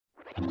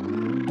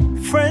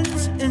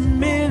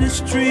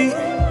ministry.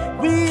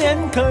 We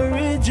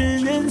encourage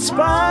and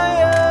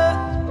inspire.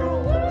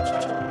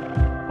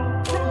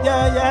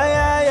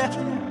 Yeah.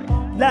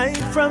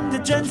 Live from the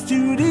Gen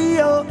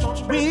Studio,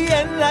 we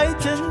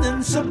enlighten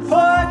and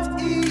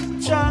support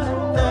each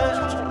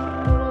other.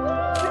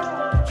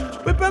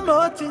 We're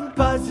promoting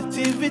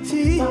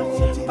positivity,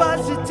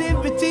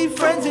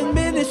 friends in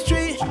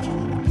ministry.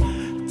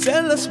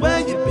 Tell us where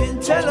you've been,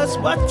 tell us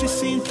what you've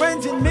seen,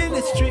 friends in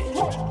ministry.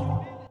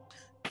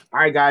 All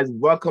right, guys,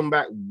 welcome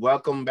back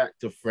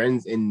to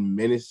Friends in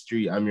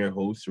Ministry. I'm your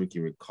host, Ricky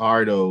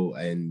Ricardo,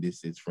 and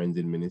this is Friends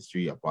in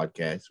Ministry, a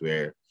podcast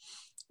where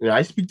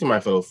I speak to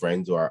my fellow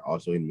friends who are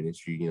also in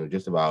ministry,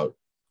 just about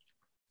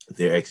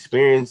their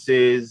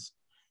experiences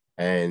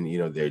and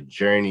their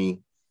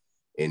journey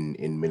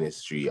in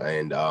ministry.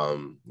 And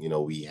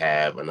we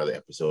have another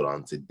episode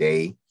on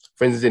today.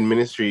 Friends in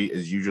Ministry,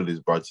 as usual,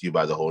 is brought to you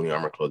by the Holy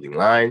Armor Clothing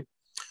Line,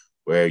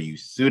 where you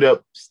suit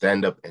up,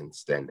 stand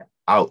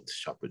out.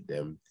 Shop with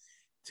them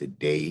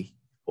today.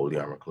 Holy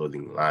Armor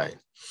Clothing Line.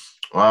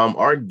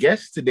 Our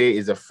guest today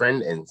is a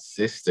friend and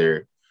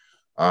sister.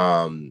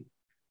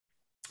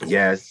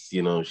 Yes,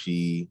 she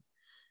grew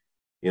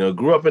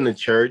up in the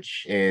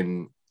church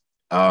and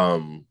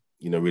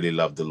really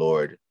loved the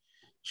Lord.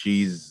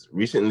 She's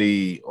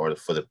recently, or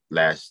for the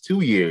last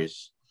 2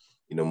 years,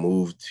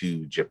 moved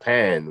to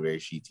Japan, where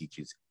she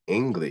teaches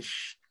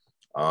English.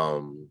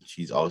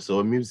 She's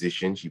also a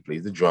musician. She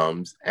plays the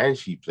drums and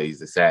she plays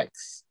the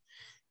sax,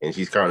 and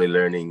she's currently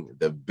learning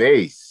the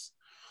bass.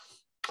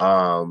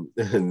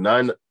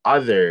 None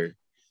other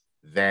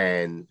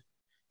than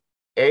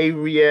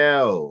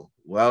Ariel.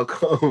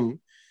 Welcome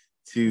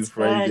to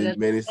Friends in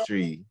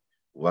Ministry.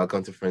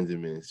 Welcome to Friends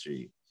in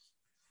Ministry.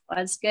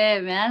 What's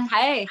good, man?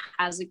 Hey,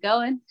 how's it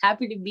going?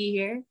 Happy to be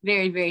here.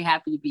 Very, very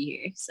happy to be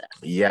here. So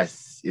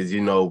yes, as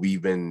you know,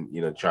 we've been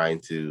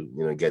trying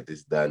to get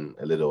this done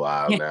a little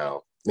while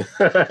now.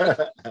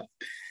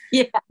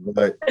 Yeah.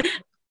 But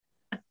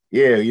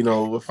yeah, we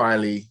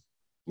finally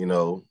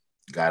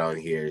got on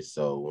here,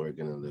 so we're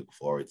gonna look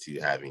forward to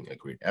having a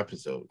great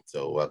episode.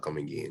 So welcome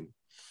again.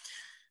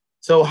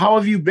 So how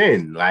have you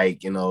been?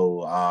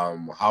 How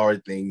are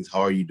things?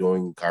 How are you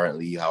doing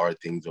currently? How are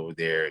things over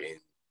there in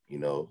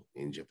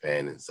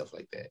Japan and stuff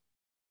like that?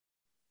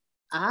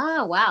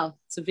 Wow.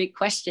 It's a big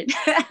question.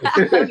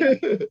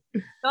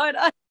 Going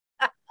on.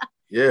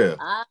 Yeah.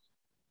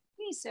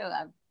 So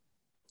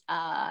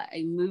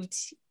I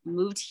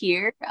moved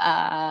here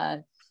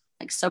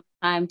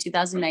sometime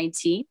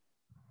 2019,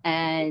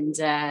 and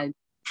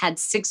had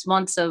 6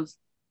 months of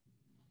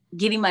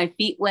getting my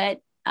feet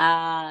wet,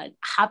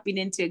 hopping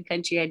into a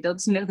country I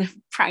don't know the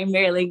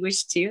primary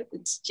language to.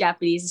 It's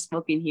Japanese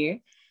spoken here.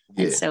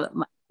 Yeah. And so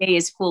my day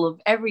is full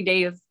of every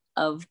day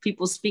of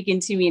people speaking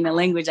to me in a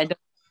language I don't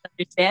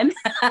understand.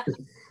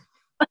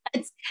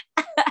 But,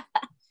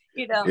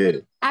 yeah.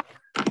 After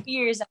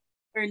years, I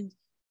learned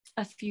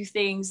a few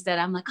things that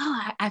I'm like,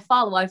 I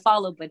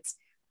follow, but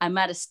I'm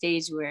at a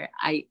stage where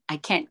I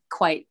can't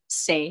quite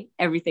say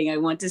everything I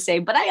want to say,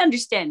 but I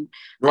understand.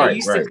 Right, I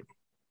used to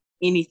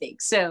anything.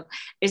 So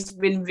it's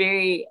been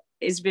very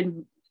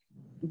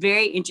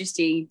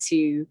interesting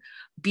to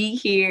be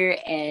here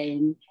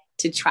and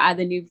to try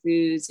the new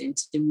foods and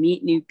to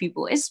meet new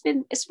people. It's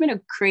been a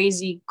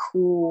crazy,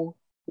 cool,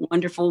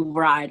 wonderful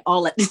ride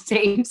all at the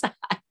same time.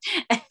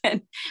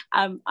 And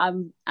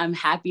I'm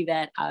happy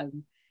that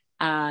I'm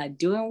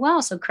doing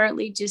well. So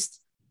currently just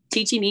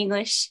teaching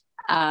English,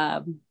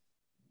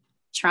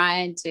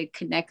 trying to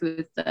connect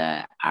with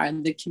the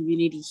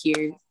community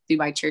here through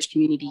my church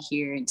community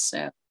here. And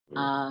so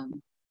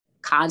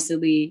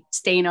constantly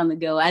staying on the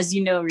go. As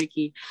you know,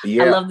 Ricky,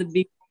 yeah. I love the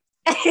big.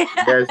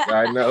 Yes,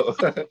 I know.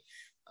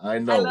 I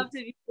know. I love to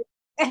be.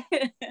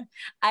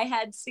 I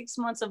had 6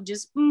 months of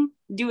just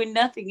doing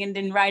nothing, and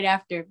then right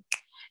after,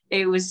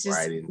 it was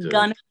just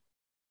gun.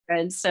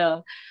 And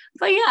so,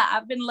 but yeah,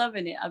 I've been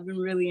loving it. I've been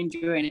really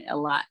enjoying it a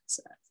lot.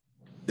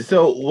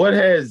 So what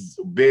has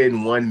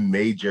been one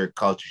major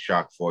culture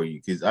shock for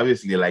you? Because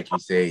obviously, like you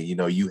say,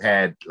 you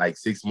had like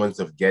 6 months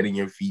of getting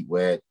your feet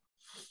wet.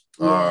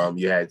 Yeah.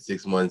 You had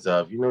 6 months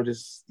of,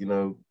 just,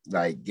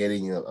 like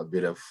getting a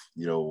bit of,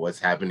 what's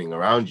happening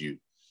around you.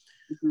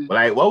 Mm-hmm.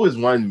 But what was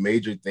one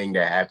major thing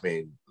that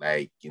happened,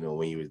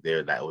 when you was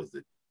there, that was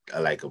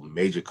a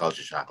major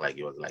culture shock?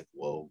 It was like,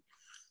 whoa,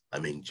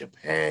 I'm in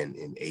Japan,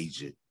 in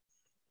Asia.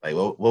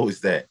 What was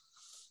that?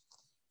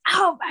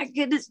 Oh my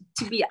goodness.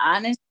 To be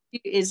honest,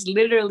 it's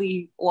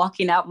literally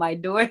walking out my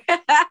door.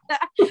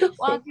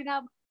 Walking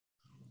out.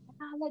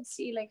 Let's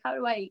see, how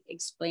do I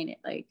explain it?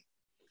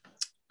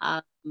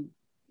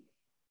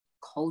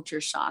 Culture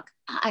shock.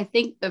 I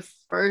think the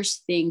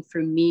first thing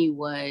for me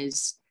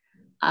was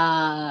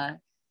the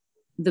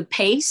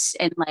pace,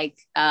 and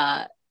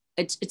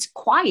it's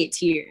quiet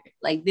here.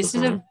 This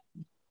is a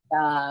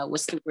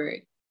what's the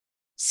word?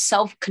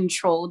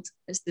 Self-controlled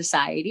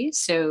society.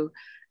 So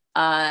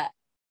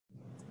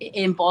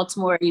in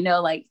Baltimore, you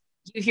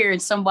hear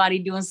somebody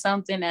doing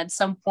something at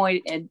some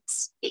point, and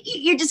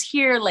you just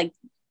hear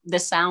the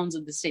sounds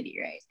of the city,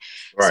 right?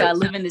 So I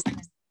live in this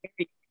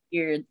area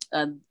here,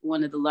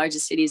 one of the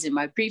largest cities in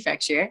my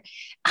prefecture,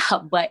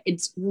 but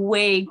it's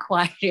way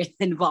quieter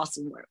than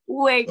Baltimore.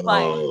 Way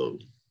quieter. Oh.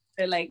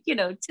 They're like,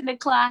 10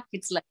 o'clock.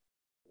 It's like,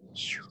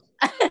 it's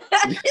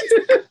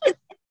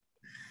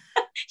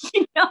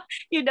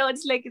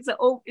like it's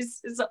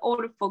an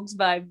older folks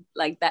vibe,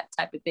 like that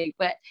type of thing.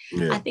 But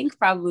Yeah. I think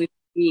probably for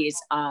me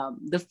is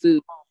the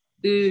food.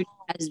 Food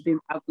has been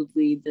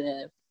probably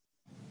the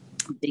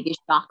biggest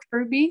shock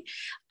for me.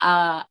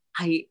 I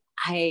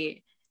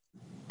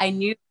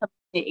knew from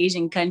an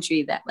Asian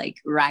country that like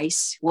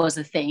rice was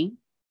a thing,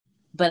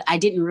 but I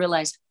didn't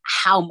realize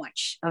how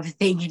much of a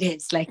thing it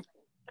is. Like,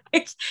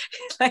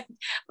 like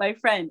my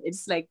friend,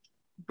 it's like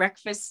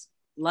breakfast,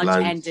 lunch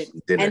and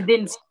dinner. And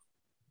then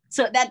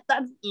so that's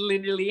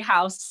literally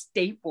how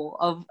staple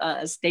of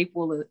a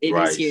staple it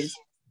rice. Is here.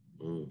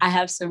 I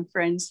have some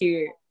friends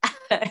here,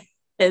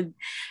 and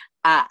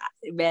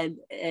man,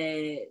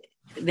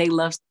 they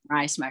love some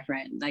rice, my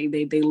friend. Like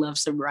they love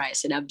some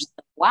rice, and I'm just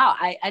like, wow,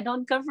 I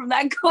don't come from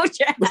that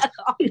culture at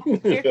all.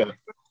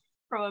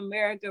 From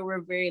America,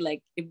 we're very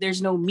like, if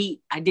there's no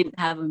meat, I didn't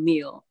have a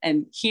meal,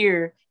 and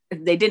here,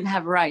 if they didn't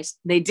have rice,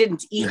 they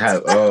didn't eat.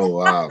 Oh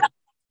wow,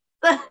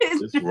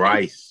 it's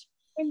rice.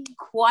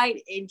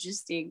 Quite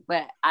interesting,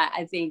 but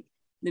I think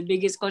the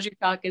biggest culture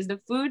shock is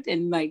the food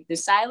and like the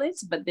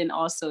silence, but then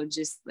also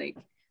just like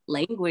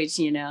language.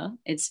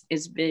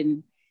 It's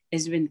been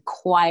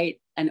quite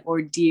an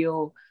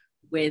ordeal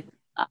with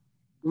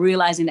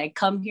realizing I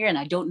come here and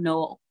I don't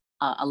know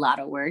a lot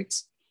of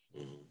words.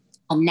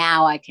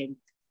 Now I can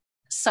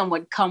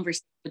somewhat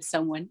converse with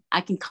someone.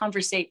 I can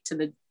conversate to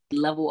the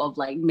level of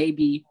like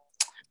maybe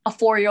a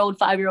 4-year-old,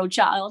 5-year-old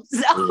child.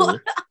 So.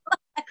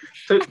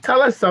 So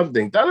tell us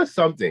something. Let's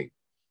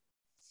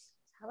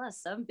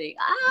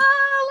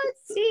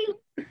see.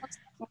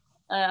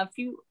 A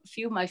few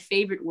of my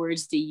favorite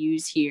words to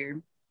use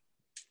here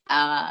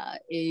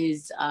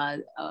is a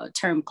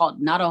term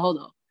called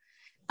naruhodo.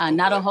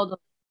 Naruhodo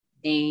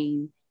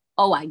saying,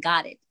 oh, I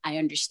got it. I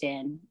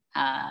understand.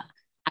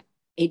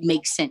 It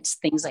makes sense.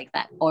 Things like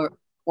that. Or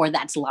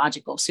that's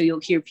logical. So you'll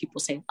hear people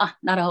say,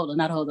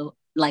 naruhodo,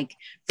 like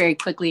very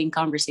quickly in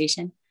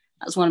conversation.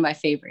 That's one of my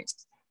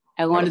favorites.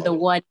 And one of the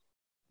one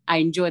I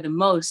enjoy the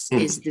most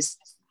is this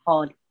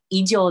called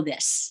ijo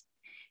desu.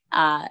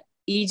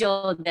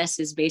 Ijo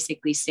desu is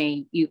basically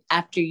saying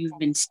after you've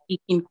been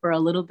speaking for a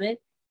little bit,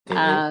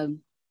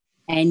 and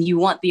you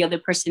want the other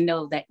person to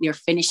know that you're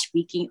finished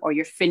speaking or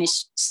you're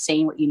finished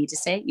saying what you need to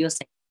say, you'll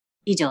say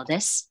ijo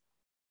desu,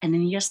 and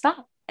then you'll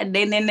stop, and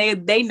then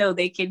they know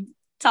they can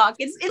talk.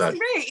 It's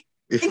great.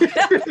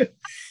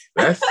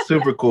 That's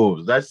super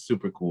cool. That's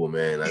super cool,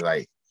 man.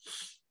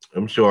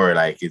 I'm sure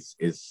like it's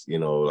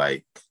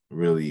like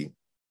really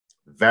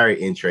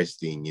very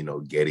interesting,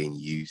 getting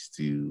used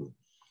to,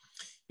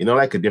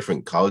 like a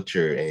different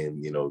culture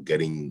and,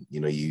 getting,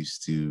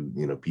 used to,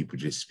 people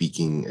just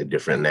speaking a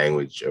different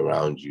language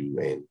around you.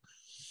 And,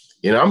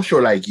 I'm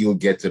sure like you'll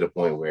get to the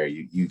point where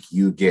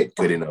you get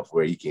good enough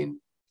where you can,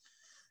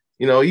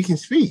 you can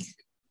speak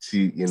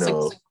to,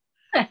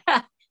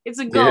 It's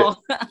a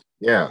goal.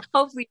 Yeah.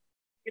 Hopefully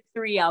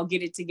 3, I'll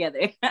get it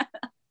together.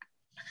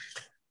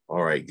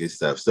 All right, good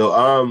stuff.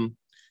 So,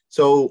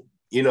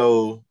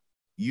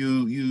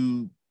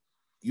 you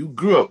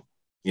grew up,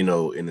 in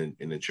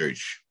a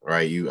church,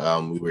 right?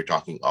 We were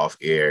talking off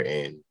air,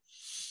 and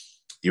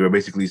you were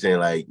basically saying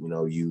like,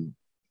 you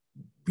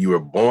were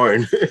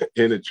born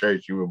in a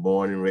church, you were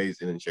born and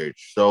raised in a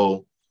church.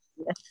 So,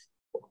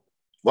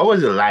 what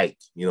was it like,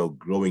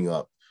 growing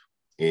up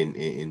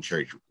in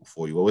church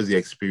for you? What was the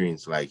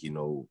experience like,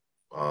 from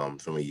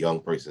a young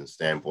person's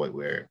standpoint,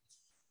 where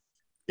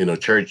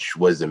church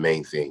was the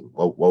main thing?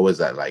 What was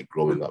that like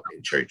growing up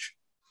in church?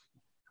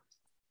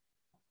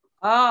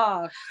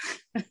 Oh,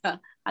 how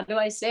do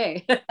I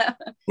say? That's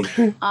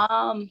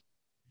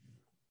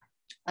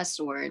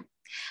the word.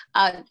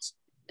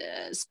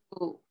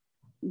 So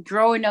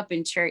growing up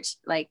in church,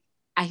 like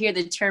I hear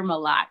the term a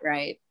lot,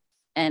 right?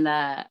 And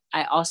I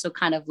also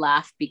kind of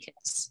laugh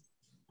because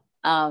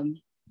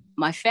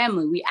my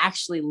family, we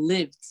actually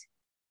lived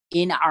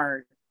in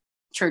our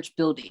church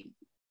building.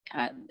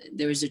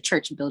 There was a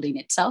church building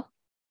itself,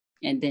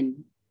 and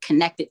then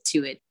connected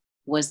to it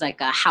was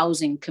like a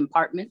housing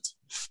compartment,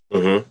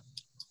 a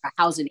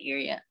housing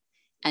area.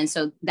 And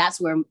so that's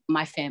where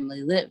my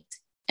family lived.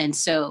 And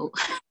so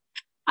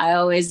I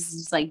always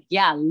was like,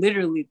 yeah,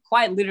 literally,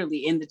 quite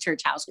literally in the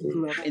church house,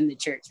 grew up in the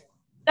church.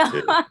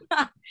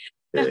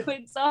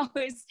 It's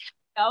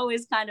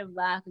always kind of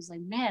laugh. It's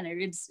like, man,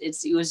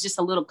 it was just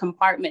a little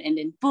compartment, and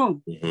then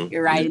boom,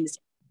 you're right in the,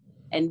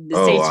 and the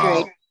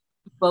sanctuary,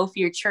 both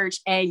your church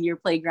and your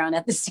playground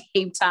at the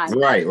same time.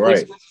 Right.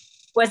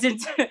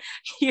 Wasn't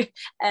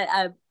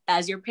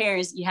as your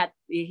parents, they had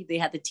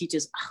to teach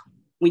us,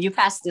 when you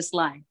pass this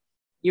line,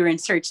 you're in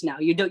church now.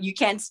 You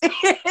can't say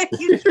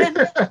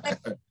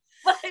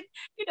but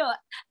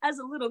as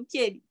a little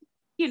kid,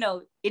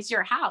 it's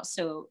your house,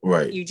 so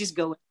you just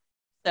go.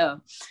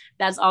 So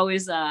that's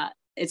always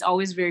it's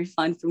always very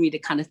fun for me to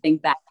kind of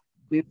think back.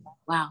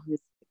 Wow,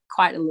 it's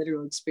quite a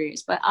literal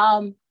experience. But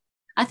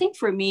I I think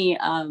for me,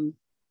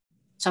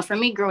 so for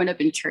me growing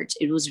up in church,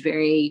 it was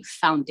very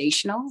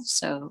foundational.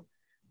 So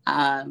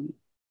I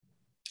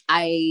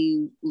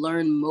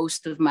learned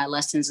most of my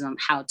lessons on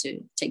how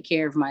to take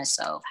care of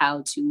myself,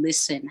 how to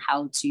listen,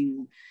 how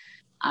to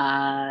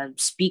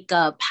speak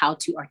up, how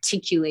to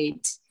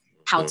articulate,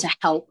 how to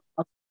help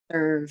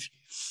serve,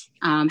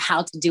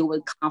 how to deal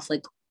with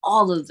conflict.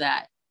 All of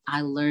that I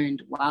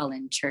learned while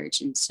in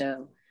church. And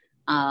so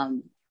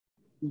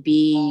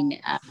being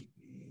a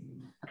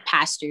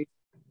pastor's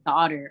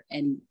daughter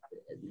and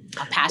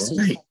a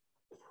pastor's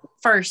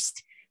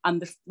first, I'm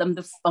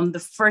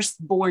the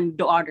firstborn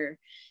daughter.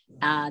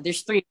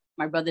 There's three.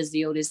 My brother's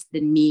the oldest,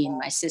 then me and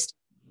my sister.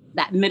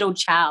 That middle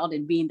child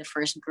and being the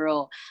first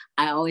girl,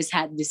 I always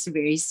had this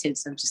very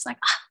sense of just like,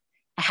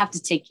 I have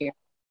to take care of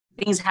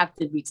things, have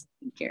to be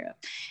taken care of.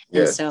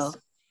 Yes. And so,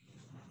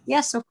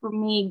 so for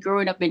me,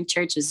 growing up in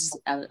church is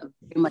very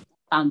much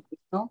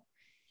foundational.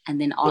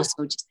 And then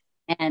also just,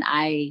 and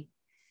I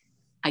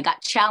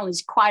got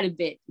challenged quite a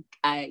bit.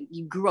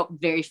 You grew up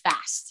very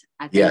fast.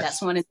 I think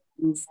that's one of the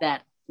things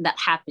that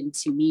happened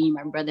to me,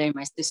 my brother and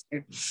my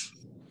sister.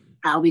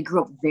 We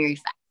grew up very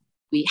fast.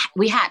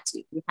 We had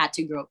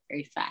to grow up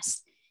very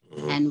fast,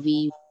 and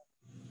we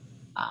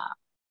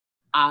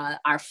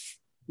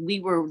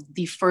were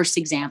the first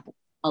example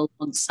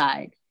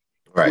alongside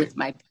with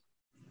my parents.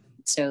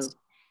 So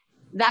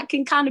that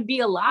can kind of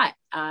be a lot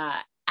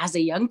as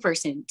a young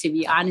person, to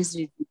be honest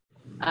with you,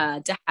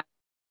 to have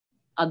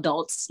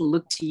adults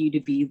look to you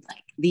to be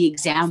like the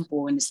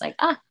example, and it's like,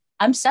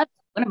 I'm 7.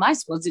 What am I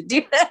supposed to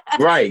do?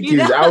 Right.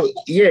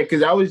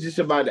 Because I was just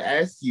about to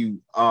ask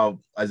you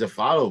as a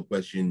follow-up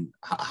question,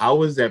 how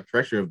was that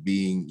pressure of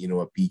being,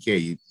 a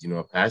PK,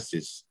 a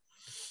pastor's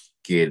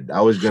kid?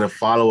 I was going to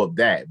follow up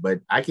that, but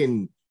I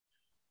can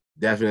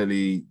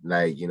definitely,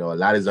 a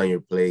lot is on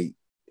your plate,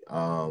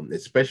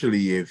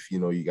 especially if,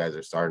 you guys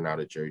are starting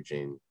out at church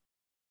and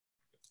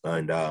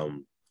what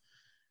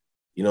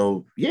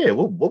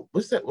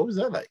was that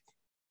like?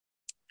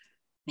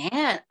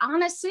 Man,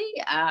 honestly,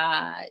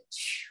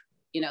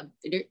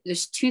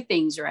 there's two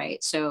things,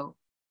 right? So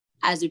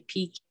as a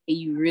PK,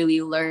 you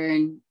really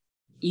learn,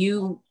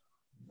 you're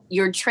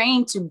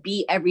trained to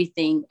be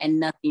everything and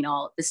nothing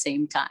all at the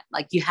same time.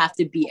 Like you have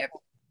to be everything.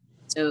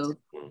 So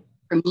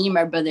for me,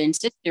 my brother and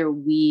sister,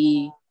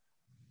 we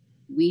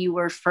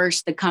were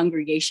first the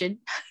congregation,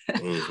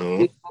 we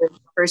were the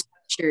first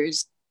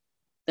teachers,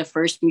 the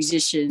first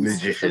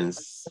musicians,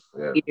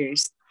 the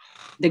leaders,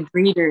 the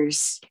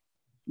greeters,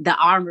 the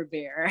armor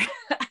bearer,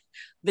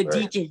 the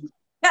deacon,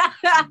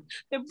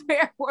 the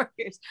prayer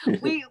workers.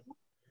 We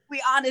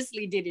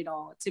honestly did it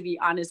all. To be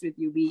honest with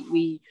you,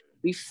 we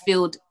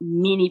filled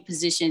many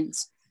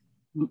positions.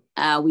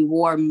 We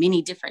wore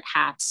many different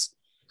hats.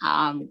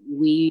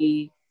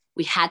 We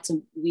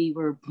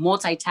were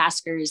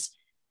multitaskers.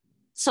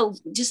 So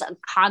just a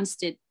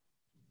constant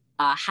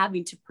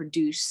having to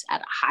produce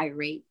at a high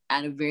rate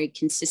at a very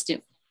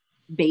consistent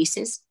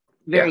basis,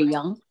 very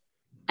young.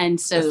 And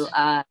so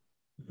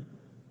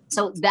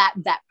so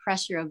that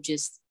pressure of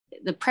just,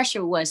 the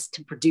pressure was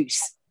to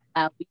produce.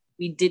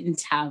 We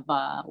didn't have,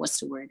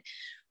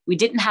 we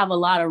didn't have a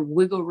lot of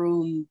wiggle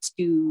room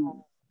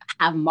to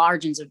have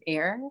margins of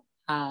error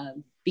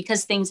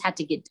because things had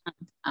to get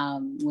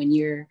done. When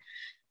you're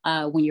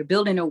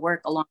building a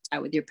work alongside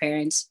with your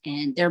parents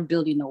and they're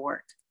building the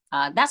work.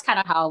 That's kind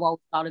of how I've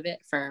always thought of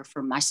it for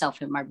myself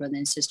and my brother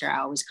and sister.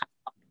 I always kind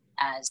of thought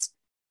as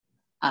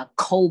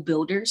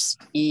co-builders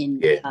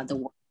in the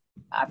work.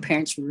 Our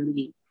parents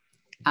really,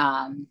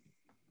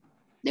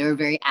 they were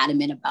very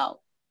adamant about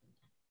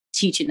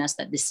teaching us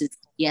that this is,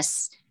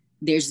 yes,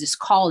 there's this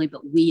calling,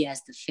 but we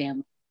as the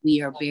family,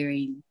 we are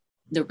bearing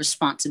the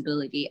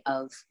responsibility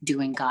of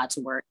doing God's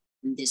work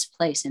in this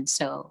place. And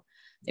so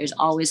there's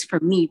always, for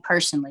me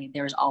personally,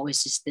 there's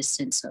always just this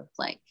sense of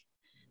like,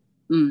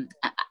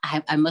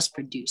 I must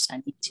produce.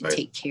 I need to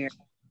take care of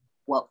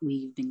what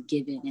we've been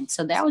given. And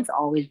so that was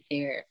always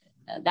there.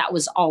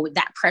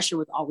 That pressure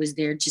was always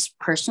there just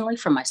personally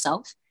for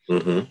myself.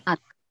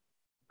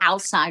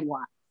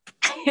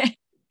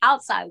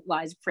 Outside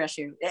wise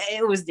pressure,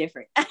 it was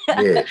different.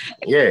 It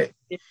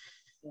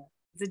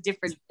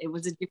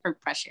was a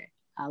different pressure.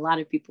 A lot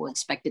of people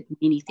expected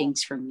many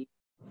things from you.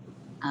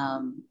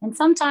 And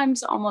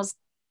sometimes almost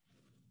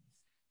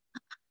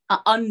an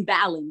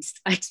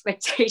unbalanced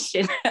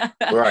expectation.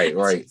 Right.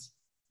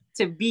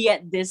 To be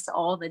at this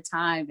all the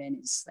time. And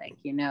it's like,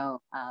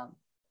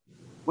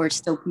 we're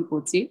still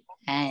people too.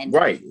 And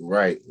right.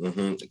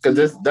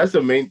 Because that's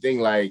the main thing.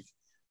 Like,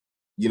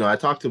 I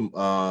talk to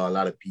a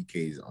lot of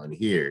PKs on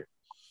here.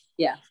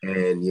 Yeah.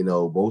 And,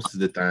 most of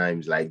the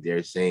times, like,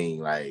 they're saying,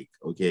 like,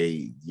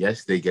 okay,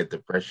 yes, they get the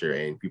pressure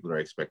and people are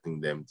expecting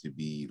them to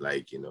be,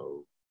 like,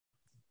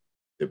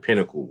 the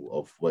pinnacle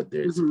of what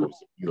they're supposed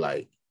to be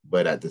like.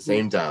 But at the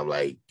same time,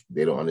 like,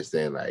 they don't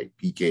understand, like,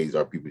 PKs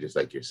are people just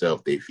like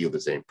yourself. They feel the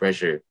same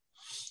pressure.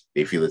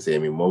 They feel the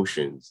same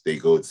emotions. They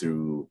go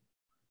through,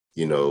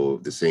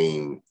 the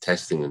same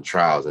testing and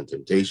trials and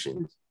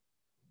temptations,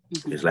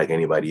 just like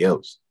anybody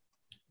else.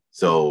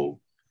 So,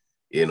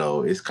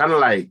 it's kind of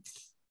like,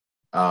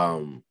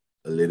 a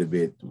little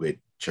bit with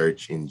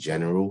church in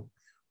general,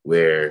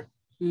 where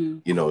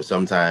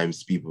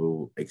sometimes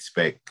people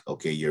expect,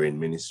 okay, you're in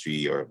ministry,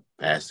 you're a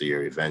pastor,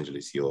 you're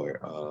evangelist,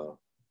 you're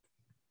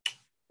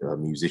a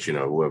musician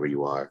or whoever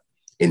you are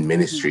in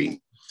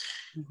ministry.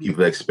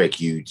 People expect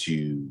you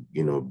to,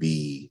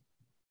 be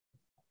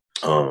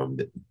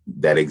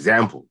that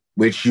example,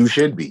 which you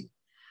should be.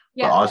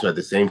 Yeah. But also at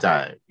the same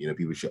time,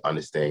 people should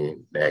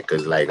understand that,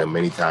 because like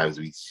many times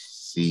we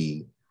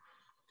see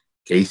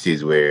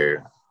cases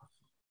where,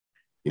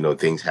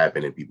 things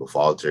happen and people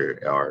falter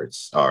or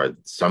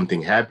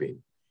something happened.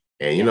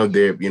 And,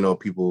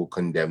 people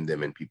condemn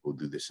them and people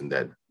do this and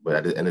that. But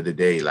at the end of the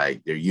day,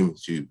 like, they're human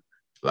too.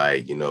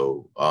 Like,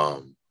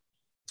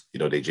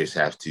 they just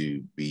have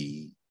to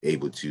be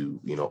able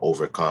to,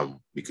 overcome,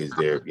 because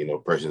they're,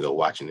 persons are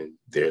watching and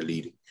they're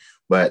leading.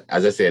 But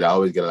as I said, I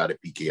always get a lot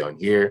of PK on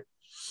here.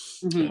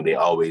 And they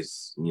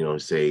always,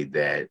 say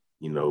that,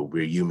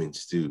 we're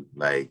humans too.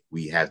 Like,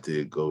 we have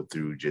to go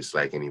through just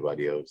like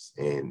anybody else.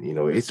 And,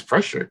 it's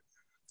pressure.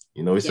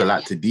 It's a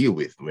lot to deal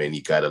with when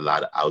you got a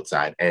lot of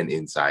outside and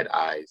inside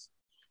eyes,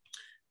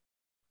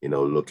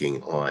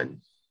 looking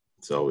on.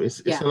 So it's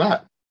a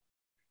lot.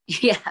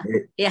 Yeah.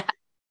 Yeah.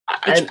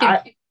 And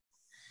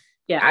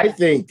I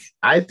think,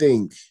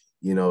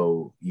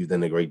 you've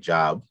done a great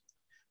job,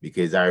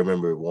 because I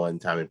remember one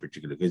time in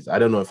particular, because I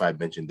don't know if I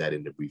mentioned that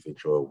in the brief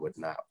intro or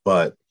whatnot,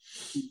 but,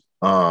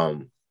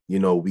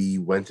 we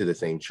went to the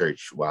same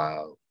church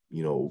while,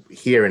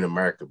 here in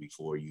America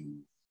before you,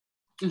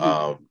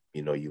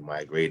 you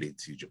migrated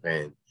to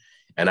Japan.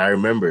 And I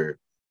remember,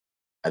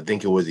 I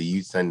think it was a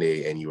youth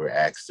Sunday and you were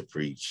asked to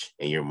preach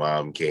and your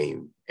mom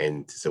came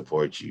and to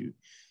support you.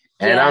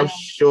 And I'm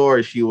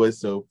sure she was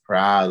so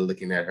proud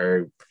looking at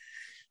her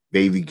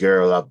baby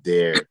girl up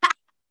there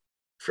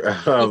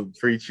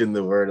preaching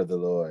the word of the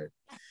Lord.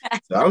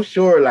 So I'm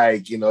sure,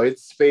 like,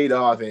 it's paid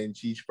off and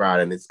she's proud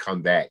and it's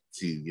come back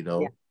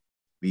to,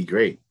 be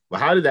great. But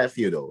how did that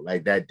feel though?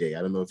 Like that day?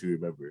 I don't know if you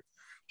remember,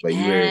 but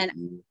it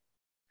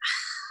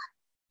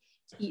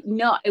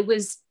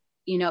was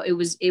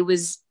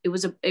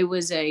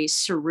a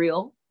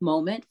surreal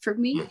moment for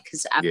me,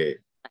 because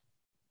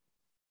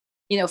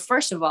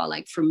first of all,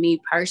 like for me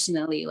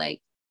personally,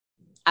 like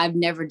I've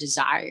never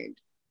desired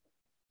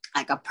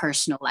like a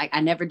personal, like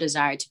I never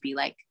desired to be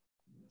like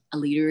a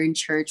leader in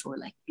church or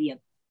like be a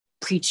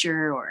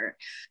preacher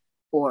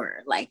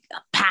or like a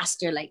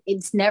pastor. Like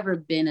it's never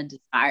been a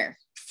desire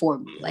for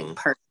me, like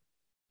personally.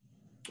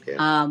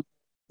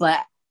 But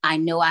I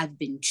know I've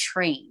been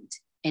trained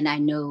and I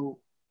know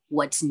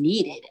what's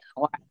needed,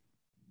 or I've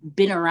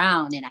been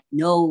around and I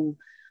know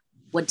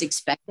what's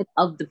expected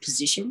of the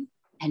position.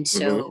 And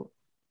so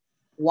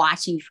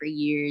watching for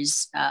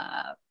years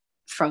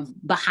from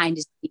behind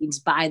the scenes,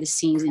 by the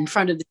scenes, in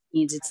front of the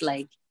scenes, it's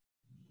like,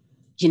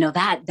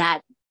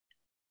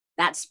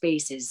 that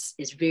space is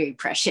very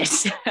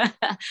precious.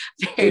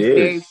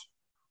 very.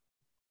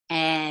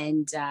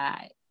 And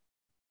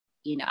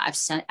I've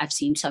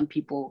seen some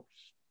people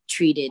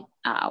treated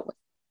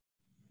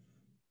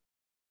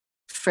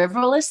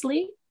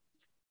frivolously,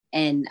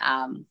 and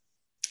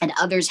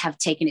others have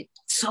taken it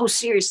so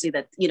seriously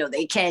that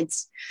they can't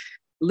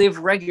live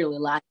regular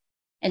life.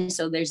 And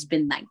so there's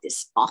been like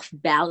this off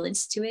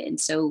balance to it. And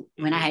so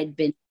when I had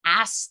been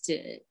asked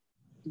to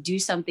do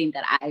something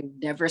that I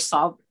never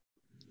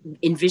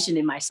envisioned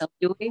in myself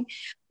doing,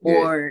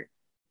 or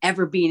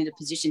ever being in a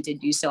position to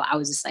do so, I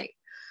was just like,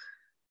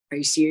 are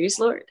you serious,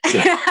 Lord?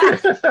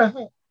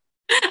 That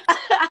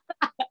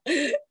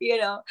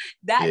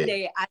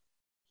day I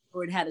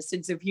Lord had a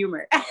sense of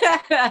humor.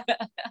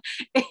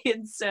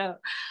 And so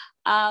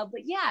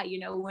but yeah,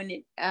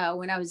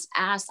 when I was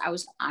asked, I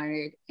was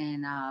honored,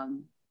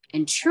 and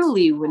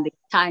truly when the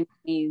time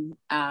came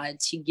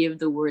to give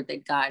the word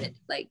that God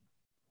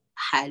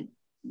had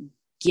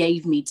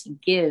gave me to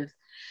give,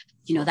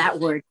 that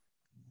word,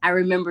 I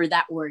remember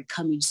that word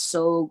coming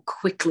so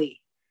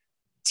quickly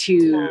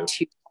to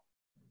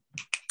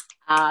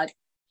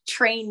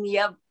train me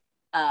up,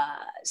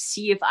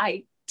 see if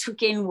I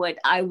took in what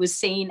I was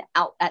saying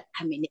out.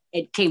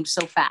 It came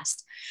so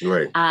fast.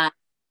 Right. I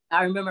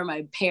remember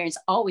my parents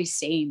always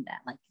saying that,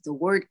 like, the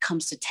word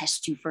comes to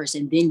test you first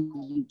and then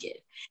you give.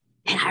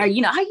 And I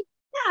know what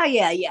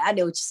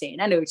you're saying.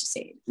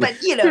 But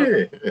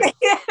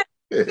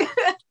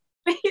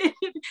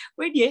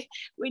when you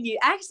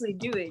actually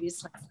do it,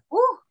 it's like,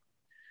 oh.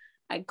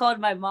 I called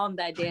my mom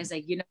that day. I was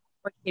like, Lord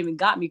came and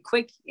got me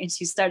quick, and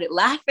she started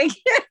laughing.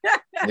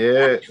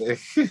 Yeah.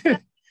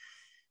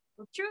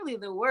 Well, truly,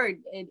 the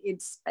word,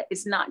 it's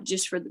not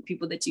just for the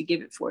people that you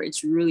give it for.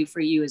 It's really for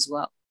you as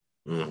well.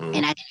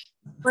 And I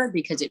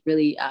because it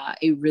really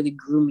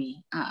grew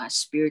me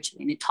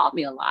spiritually, and it taught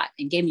me a lot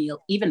and gave me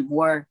even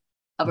more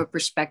of a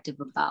perspective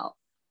about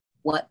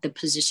what the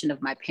position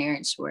of my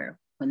parents were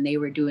when they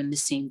were doing the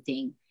same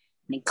thing,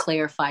 and it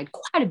clarified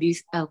quite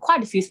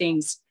a few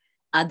things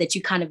that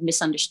you kind of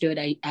misunderstood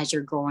as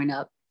you're growing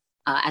up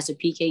as a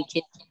PK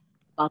kid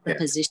about the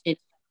position.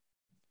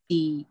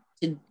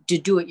 To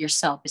do it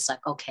yourself, it's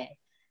like, okay,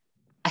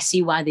 I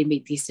see why they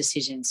make these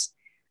decisions.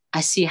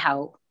 I see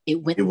how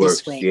it went It this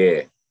works. way.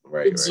 Yeah.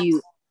 Right. Gives Right.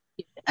 you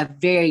a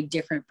very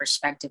different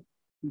perspective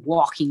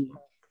walking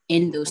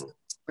in those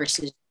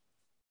versus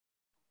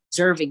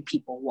observing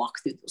people walk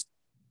through those.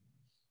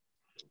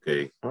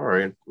 Okay. All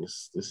right.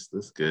 This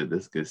good.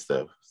 This good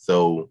stuff.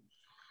 So,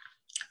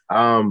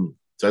 so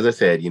as I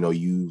said,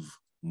 you've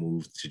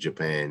moved to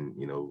Japan,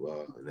 in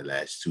the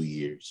last 2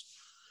 years.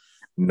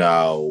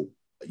 Now,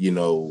 you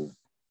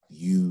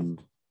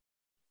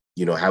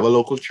have a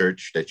local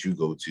church that you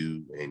go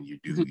to, and you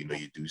do,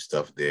 you do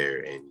stuff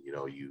there, and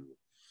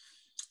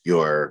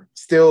you're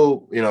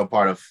still,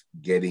 part of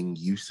getting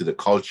used to the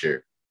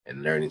culture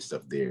and learning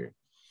stuff there.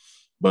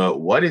 But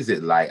what is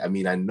it like? I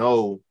mean, I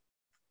know,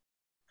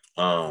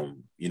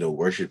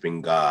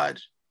 worshiping God,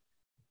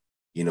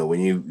 when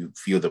you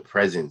feel the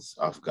presence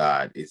of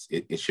God,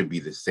 it should be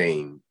the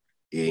same.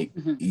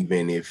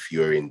 Even if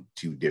you're in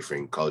two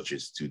different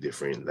cultures, two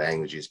different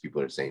languages,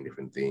 people are saying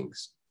different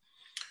things.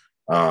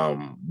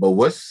 But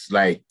what's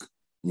like,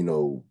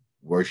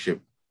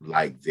 worship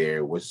like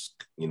there? What's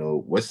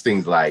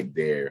things like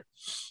there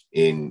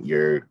in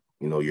your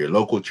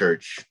local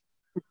church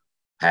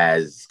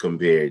as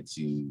compared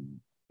to,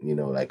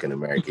 like an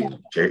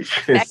American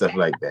church and stuff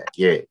like that?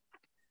 Yeah.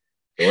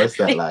 So what's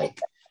that like?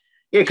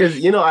 Yeah, because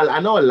I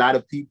know a lot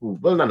of people,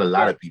 well, not a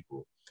lot of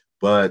people,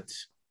 but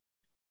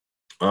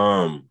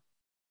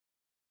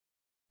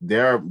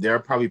there are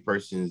probably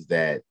persons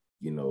that,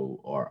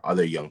 or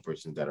other young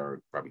persons that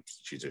are probably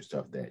teachers or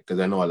stuff, that, because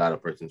I know a lot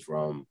of persons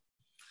from,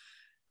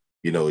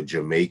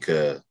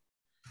 Jamaica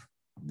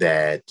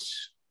that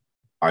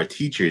are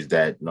teachers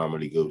that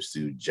normally goes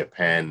to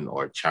Japan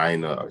or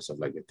China or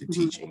something like that to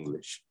teach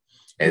English.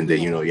 And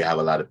then, you have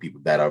a lot of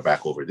people that are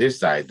back over this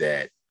side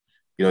that,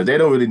 they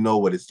don't really know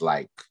what it's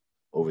like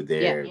over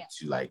there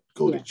to like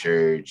go to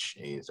church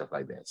and stuff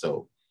like that.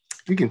 So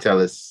you can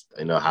tell us,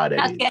 how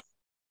that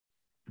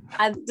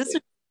is. This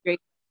is great.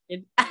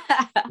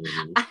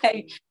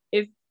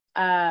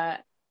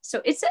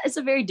 So it's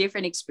a very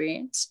different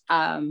experience.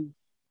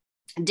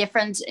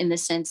 Different in the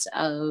sense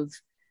of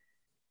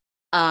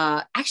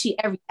actually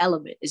every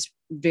element is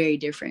very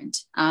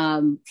different.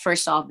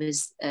 First off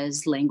is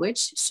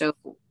language. So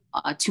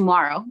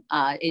tomorrow,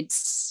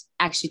 it's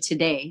actually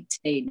today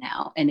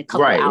now, in a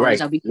couple of hours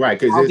I'll be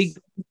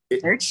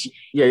church.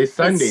 Yeah, it's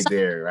Sunday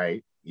there,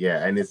 right?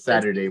 Yeah, and it's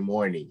Saturday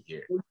morning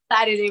here.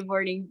 Saturday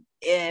morning,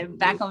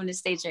 back home in the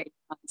States right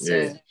now.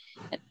 So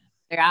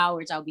there are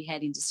hours I'll be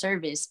heading to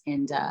service.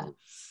 And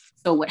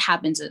so what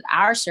happens at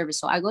our service,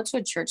 so I go to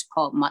a church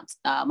called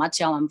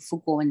Matsuyama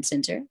Fukuoka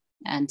Center.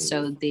 And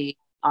so they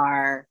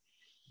are,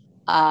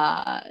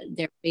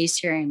 they're based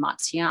here in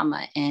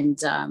Matsuyama.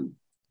 And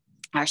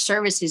our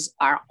services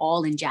are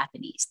all in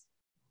Japanese.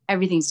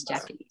 Everything's in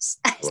Japanese.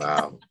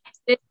 Wow.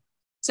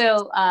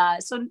 So,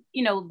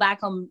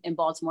 back home in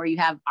Baltimore, you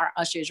have our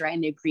ushers, right?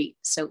 And they greet.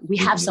 So we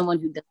have someone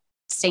who does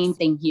the same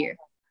thing here.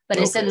 But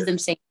instead of them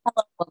saying,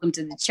 hello, welcome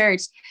to the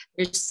church,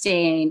 they're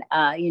saying,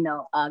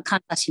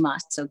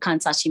 kansashimasu. So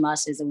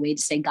kansashimasu is a way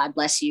to say God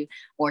bless you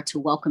or to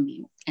welcome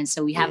you. And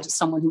so we have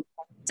someone who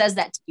says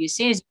that to you as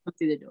soon as you come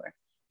through the door.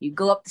 You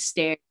go up the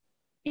stairs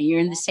and you're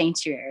in the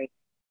sanctuary.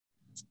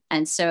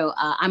 And so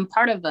I'm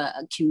part of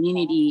a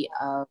community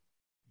of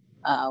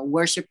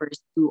worshipers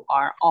who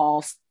are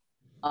all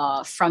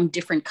from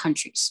different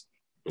countries.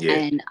 Yeah.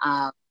 And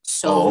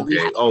so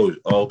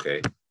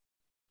okay.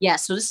 Yeah,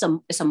 so it's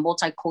a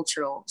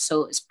multicultural.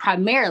 So it's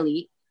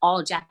primarily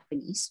all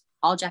Japanese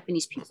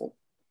people.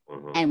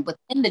 And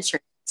within the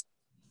church,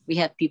 we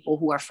have people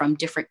who are from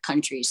different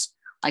countries,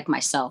 like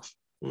myself.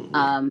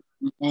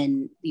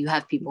 And you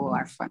have people who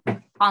are from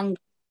Hong Kong,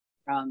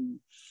 from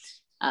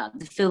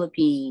the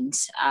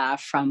Philippines,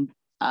 from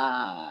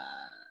a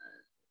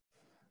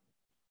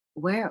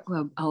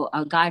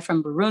guy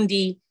from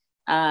Burundi.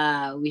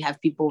 We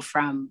have people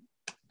from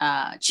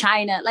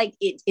China. Like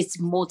it's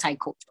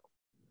multicultural.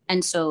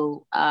 And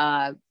so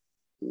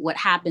what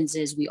happens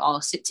is we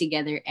all sit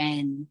together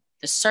and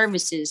the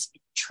services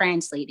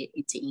translated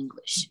into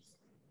English.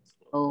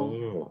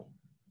 So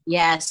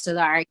so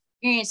our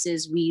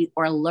experiences, we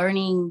are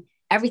learning,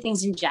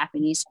 everything's in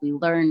Japanese.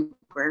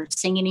 We're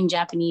singing in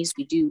Japanese.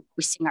 We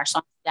sing our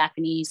songs in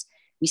Japanese.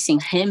 We sing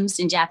hymns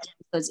in Japanese,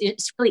 because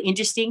it's really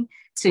interesting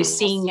to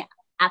sing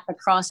at the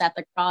cross,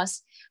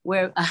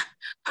 where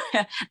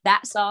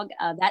that song,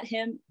 that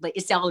hymn, but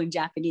it's all in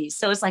Japanese.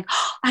 So it's like,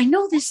 I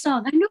know this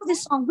song.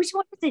 Which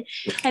one is it?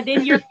 And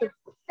then your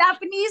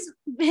Japanese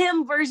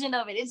hymn version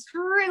of it. It's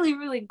really,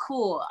 really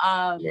cool.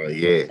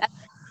 That's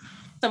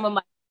some of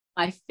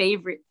my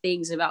favorite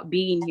things about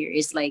being here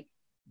is like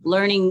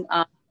learning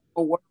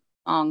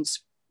songs,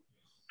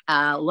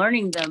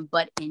 learning them,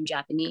 but in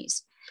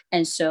Japanese.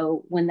 And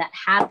so when that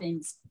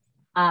happens,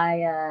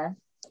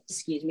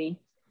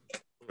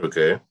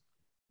 Okay.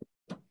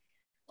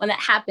 When that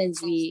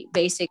happens, we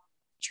basically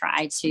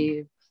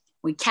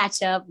we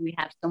catch up. We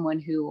have someone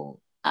who,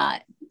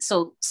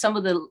 so some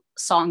of the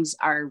songs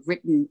are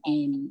written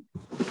in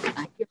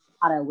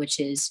hiragana, which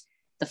is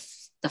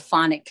the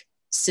phonic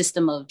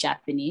system of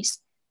Japanese,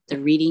 the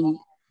reading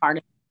part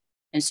of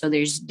And so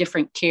there's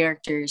different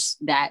characters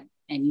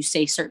and you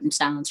say certain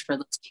sounds for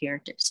those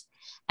characters.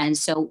 And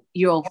so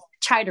you'll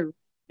try to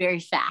very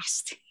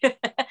fast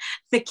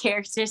the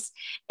characters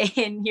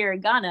in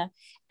hiragana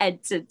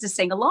and to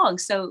sing along.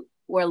 So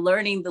we're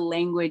learning the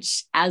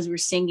language as we're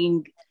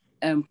singing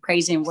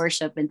praise and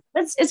worship. And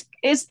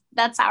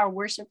that's our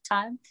worship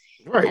time.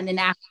 Right. And then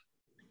after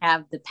we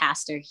have the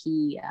pastor,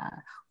 he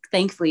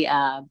thankfully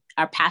our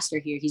pastor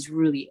here, he's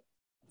really,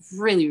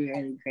 really,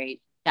 really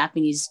great.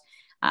 Japanese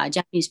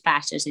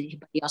pastor,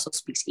 but he also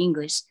speaks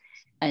English.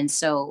 And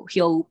so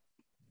he'll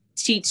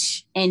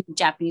teach in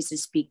Japanese to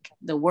speak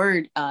the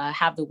word,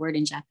 have the word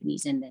in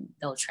Japanese, and then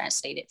they'll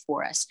translate it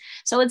for us.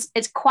 So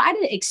it's quite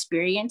an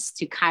experience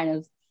to kind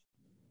of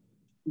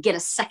get a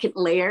second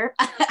layer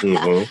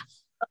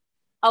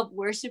of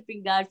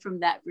worshiping God from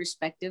that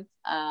perspective.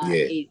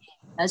 It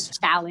does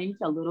challenge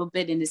a little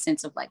bit in the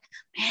sense of like,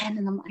 man,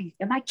 and I'm like,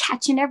 am I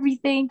catching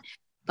everything?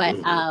 But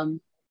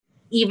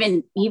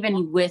even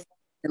with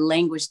the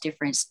language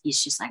difference,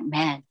 it's just like,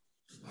 man,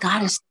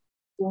 God is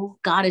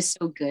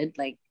so good.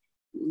 Like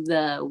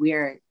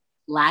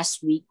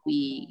last week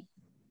we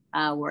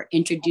were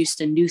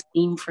introduced a new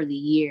theme for the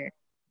year,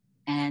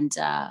 and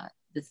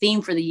the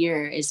theme for the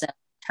year is a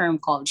term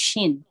called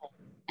Shin,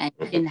 and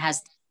Shin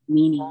has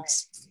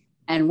meanings.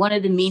 And one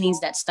of the meanings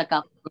that stuck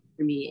out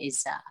for me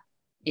is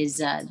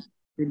the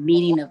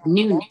meaning of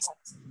newness.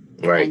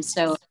 Right. And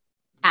so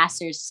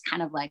pastor's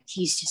kind of like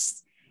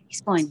he's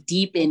going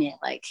deep in it.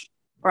 Like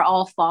we're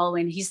all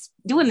following. He's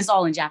doing this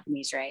all in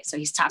Japanese, right? So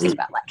he's talking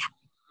about like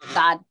how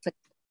God put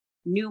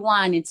new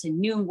wine into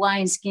new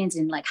wine skins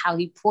and like how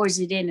he pours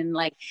it in, and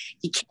like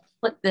he can't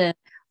put the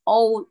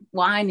old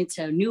wine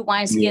into new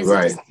wine skins.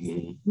 Right.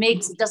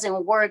 It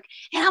doesn't work.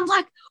 And I'm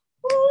like,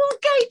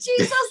 okay,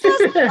 Jesus,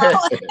 let's go.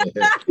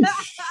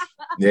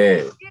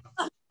 Yeah.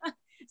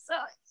 So,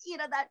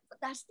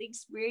 that's the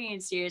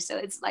experience here. So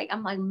it's like,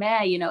 I'm like,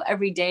 man,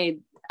 every day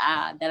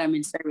that I'm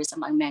in service, I'm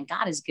like, man,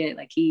 God is good.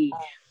 Like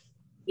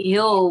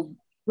he'll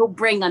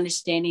bring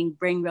understanding,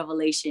 bring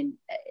revelation,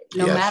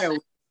 no matter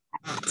what.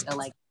 So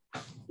like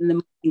the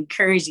most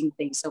encouraging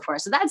thing so far.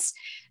 So that's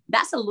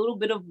a little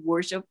bit of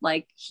worship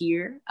like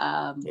here.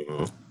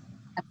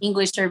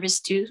 English service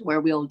too, where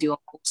we'll do a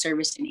whole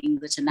service in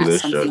English, and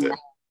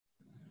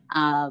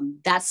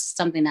that's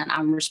something that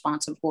I'm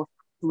responsible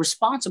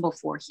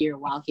for here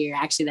while here.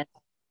 Actually,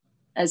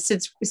 that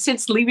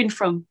since leaving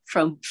from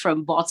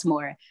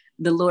Baltimore,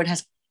 the Lord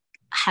has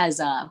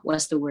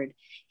what's the word?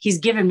 He's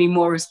given me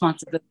more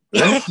responsibility.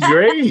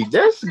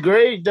 That's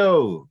great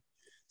though.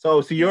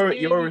 So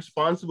you're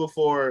responsible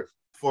for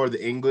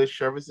the English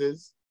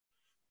services?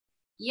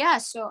 Yeah.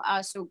 So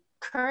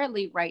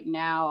currently right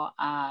now,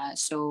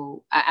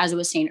 so as I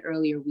was saying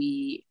earlier,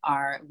 we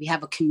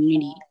have a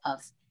community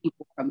of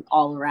people from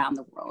all around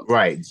the world.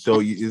 Right. So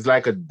is it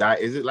like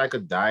a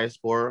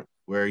diaspora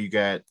where you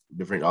got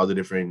all the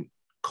different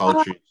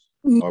cultures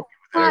or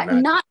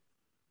people not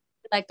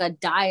like a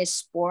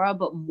diaspora,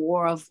 but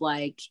more of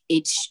like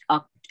it's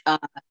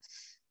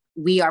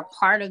we are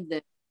part of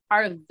the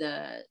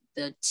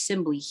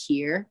assembly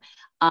here.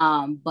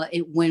 But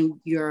when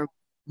you're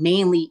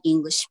mainly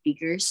English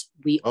speakers,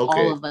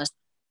 all of us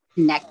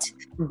connect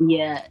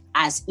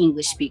as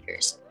English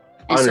speakers.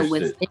 And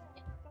Understood.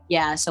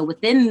 so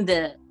within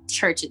the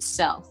church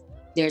itself,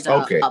 there's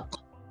a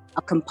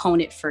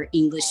component for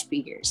English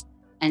speakers.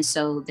 And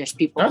so there's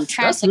people who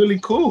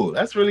translate.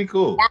 That's really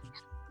cool.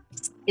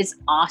 It's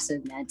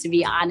awesome, man. To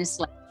be honest,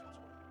 like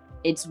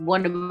it's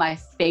one of my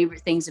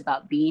favorite things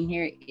about being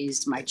here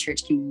is my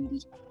church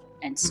community.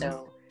 And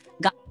so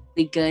God's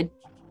really good.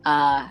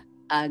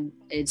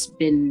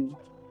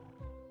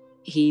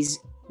 He's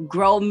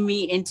grown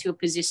me into a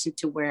position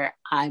to where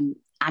I'm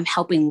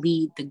helping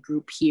lead the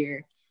group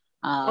here.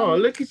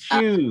 Look at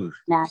you!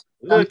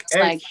 Look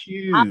at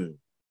you!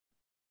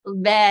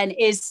 Man,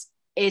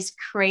 it's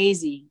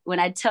crazy. When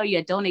I tell you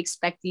I don't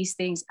expect these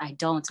things, I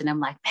don't, and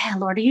I'm like, man,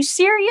 Lord, are you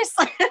serious?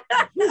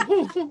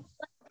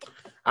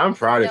 I'm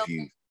proud of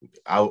you.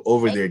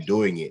 Over there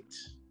doing it.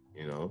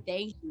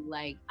 Thank you.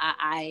 Like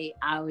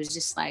I was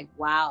just like,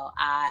 wow.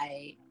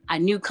 I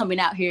knew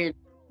coming out here,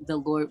 the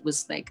Lord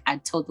was like, I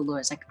told the Lord,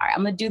 it's like, all right,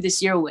 I'm gonna do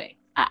this your way.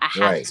 I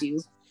have to.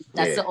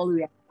 That's the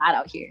only way I got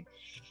out here.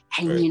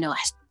 And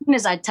as soon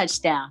as I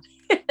touched down,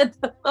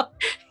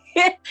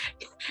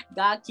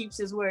 God keeps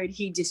his word.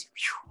 He just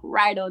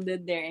right on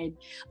in there.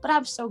 But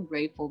I'm so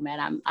grateful,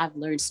 man. I've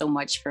learned so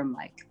much from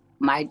like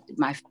my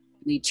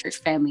church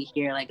family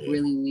here. Like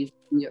really,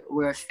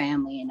 we're a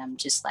family, and I'm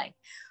just like,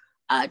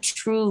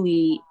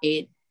 truly,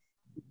 it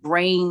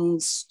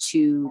brings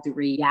to the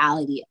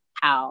reality of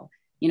how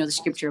the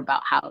scripture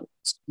about how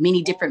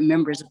many different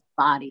members of the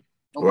body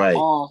are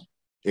all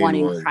one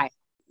in Christ.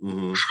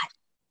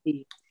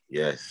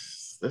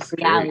 Yes, that's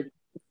reality.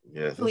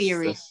 Great.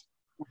 Yes,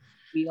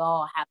 we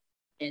all have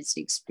this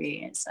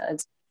experience, so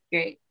it's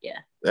great. Yeah,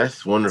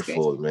 that's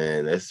wonderful,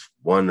 man. That's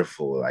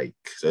wonderful. Like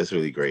that's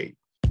really great.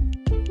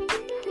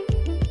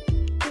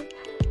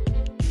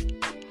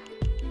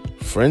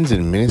 Friends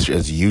in Ministry,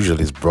 as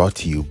usual, is brought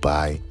to you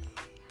by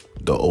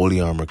the Holy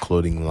Armor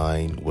clothing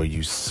line where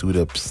you suit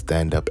up,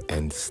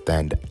 and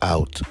stand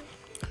out.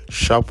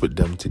 Shop with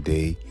them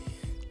today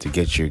to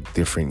get your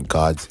different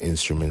God's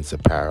instruments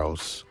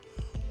apparels.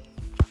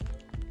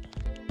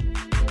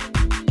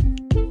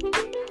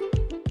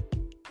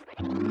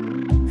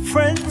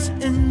 Friends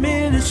in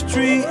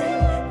ministry,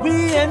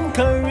 we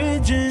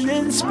encourage and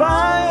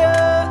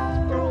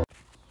inspire.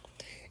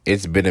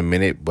 It's been a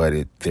minute,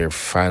 but they're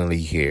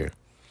finally here.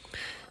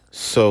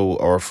 So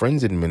our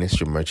Friends in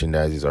Ministry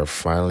merchandises are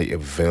finally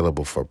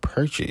available for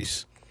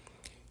purchase.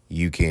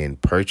 You can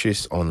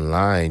purchase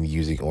online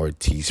using our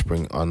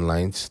Teespring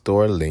online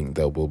store link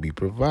that will be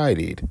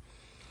provided.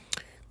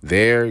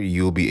 There,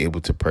 you'll be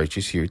able to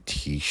purchase your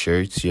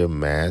t-shirts, your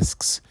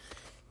masks,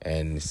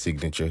 and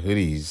signature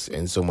hoodies,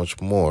 and so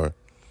much more.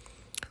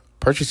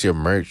 Purchase your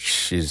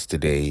merches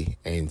today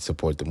and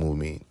support the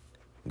movement.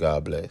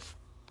 God bless.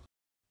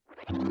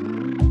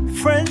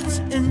 Friends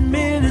in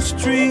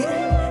ministry,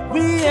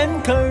 we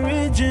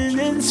encourage and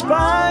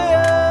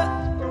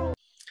inspire.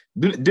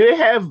 Do they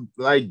have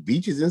like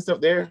beaches and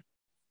stuff there?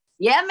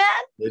 Yeah, man.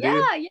 They do?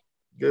 Yeah.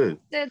 Good.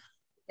 The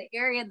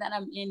area that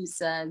I'm in is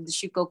the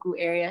Shikoku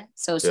area.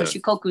 So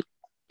Shikoku is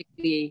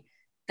basically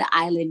the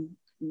island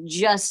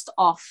just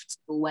off to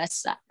the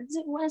west side. Is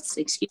it west?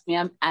 Excuse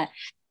me. I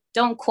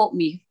don't quote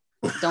me.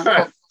 Don't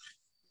quote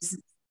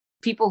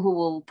people who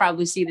will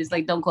probably see this.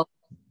 Like, don't quote.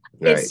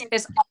 Right.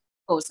 It's off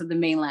the coast of the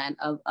mainland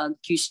of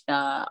Kyushu,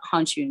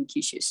 Honshu and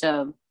Kyushu.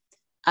 So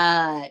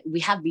we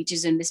have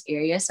beaches in this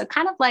area. So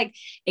kind of like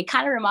it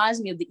kind of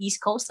reminds me of the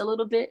East Coast a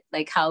little bit,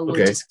 like how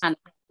we're just kind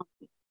of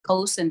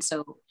coast. And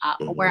so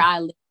where I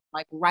live,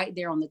 like right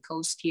there on the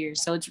coast here,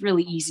 so it's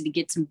really easy to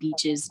get some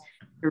beaches.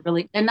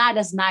 They're not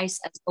as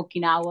nice as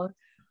Okinawa,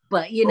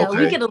 but we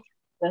get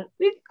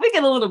we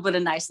get a little bit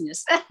of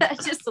niceness,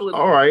 just a little.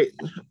 All right,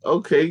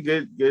 okay,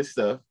 good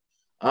stuff.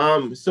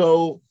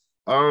 So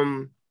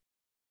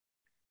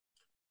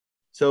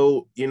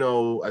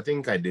I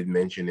think I did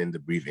mention in the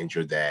brief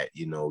intro that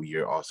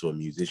you're also a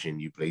musician.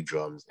 You play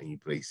drums and you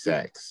play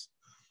sax.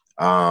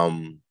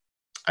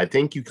 I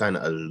think you kind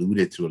of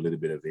alluded to a little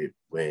bit of it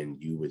when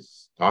you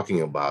was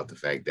talking about the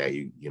fact that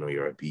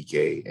you're a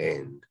PK,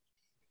 and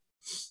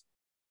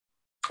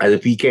as a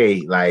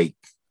PK, like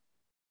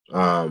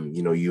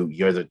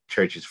you're the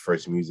church's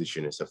first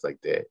musician and stuff like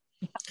that.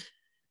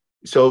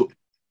 So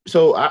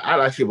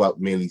I'll ask you about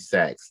mainly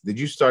sax. Did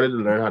you start to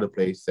learn how to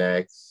play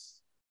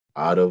sax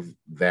out of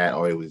that,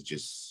 or it was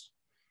just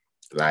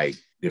like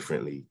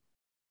differently?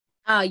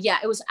 Yeah,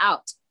 it was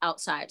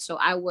outside. So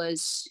I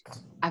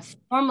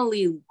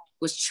formally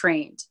was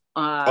trained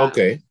on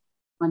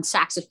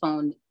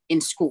saxophone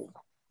in school.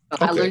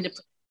 So I learned to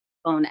play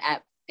saxophone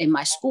in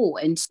my school.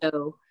 And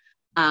so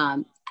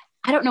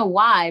I don't know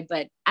why,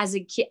 but as a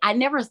kid, I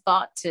never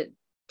thought to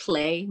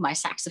play my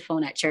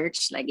saxophone at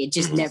church. Like it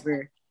just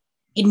never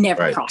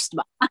crossed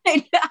my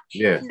mind.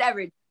 Yeah.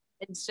 Never.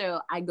 And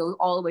so I go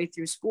all the way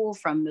through school,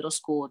 from middle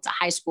school to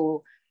high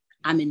school.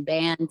 I'm in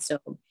band. So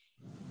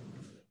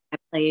I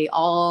play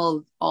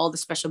all the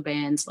special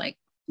bands, like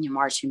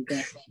marching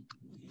band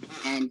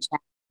and jazz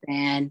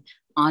band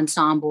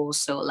ensembles.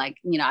 So I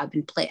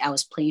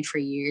was playing for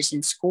years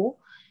in school.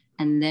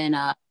 And then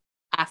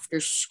after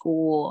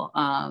school,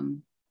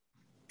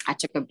 I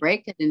took a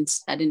break and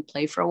I didn't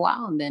play for a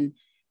while. And then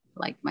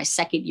my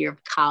second year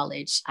of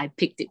college, I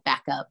picked it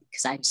back up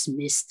because I just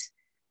missed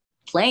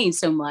playing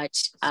so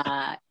much.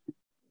 At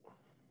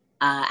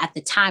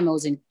the time I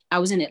was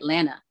in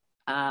Atlanta,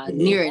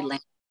 near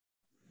Atlanta.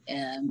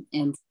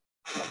 And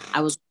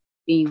I was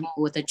being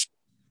with a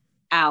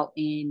out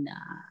in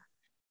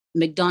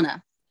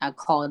McDonough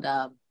called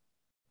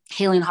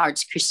Healing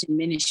Hearts Christian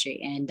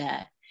Ministry. And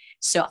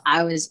so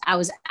I was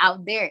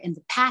out there, and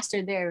the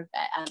pastor there,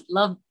 I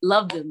love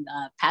them,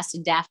 Pastor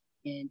Daphne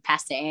and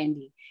Pastor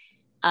Andy.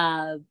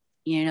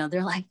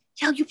 They're like,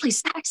 yo, you play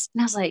sax?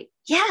 And I was like,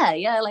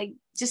 yeah, like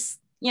just,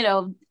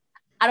 I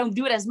don't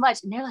do it as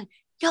much. And they're like,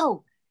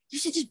 yo, you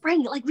should just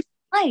bring it, like we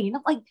play. And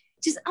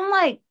I'm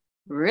like,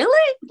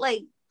 really?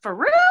 Like for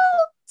real?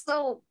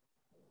 So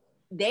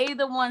they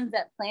the ones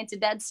that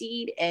planted that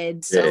seed.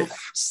 And so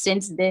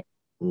since then,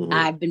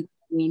 I've been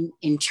playing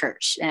in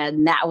church.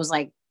 And that was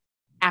like,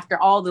 after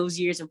all those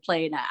years of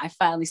playing, I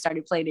finally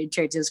started playing in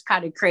church. It was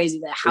kind of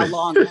crazy that how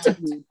long it took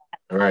me.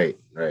 Right.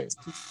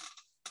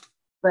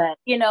 But,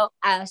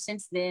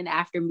 since then,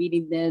 after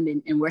meeting them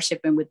and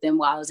worshiping with them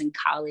while I was in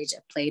college,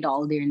 I played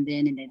all there and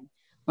then. And then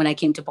when I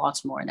came to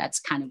Baltimore, that's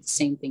kind of the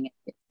same thing.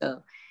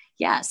 So,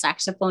 yeah,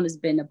 saxophone has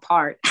been a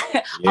part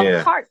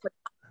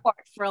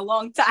for a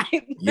long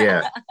time.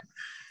 Yeah,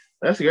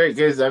 that's great.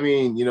 Because, I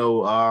mean,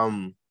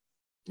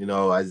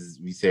 as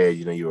we said,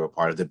 you were a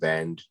part of the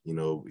band,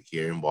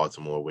 here in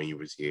Baltimore when you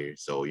was here.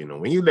 So,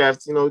 when you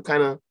left,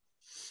 kind of,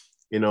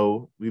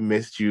 we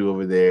missed you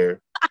over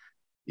there.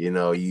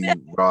 You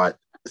brought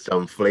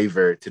some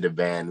flavor to the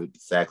band with the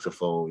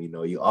saxophone.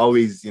 You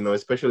always,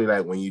 especially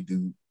like when you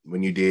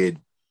did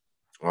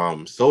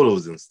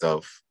solos and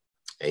stuff,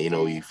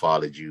 and we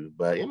followed you.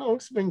 But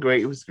it's been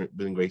great.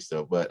 Been great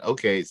stuff. But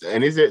okay, so,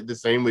 and is it the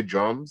same with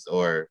drums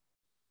or?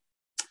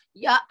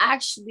 Yeah,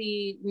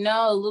 actually,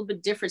 no, a little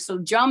bit different. So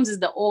drums is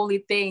the only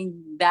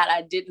thing that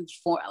I didn't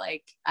for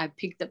like I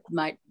picked up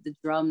the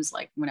drums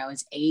like when I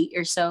was 8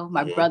 or so.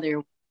 My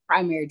brother,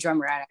 primary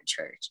drummer at our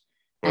church.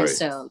 And Right.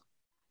 so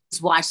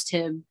just watched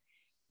him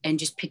and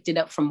just picked it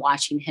up from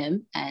watching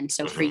him. And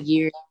so for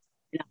years,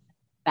 you know,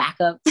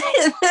 backup,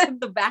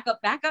 the backup.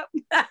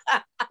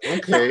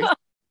 Okay.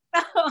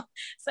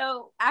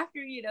 So after,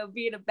 you know,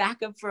 being a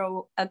backup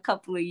for a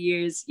couple of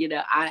years, you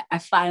know, I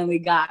finally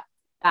got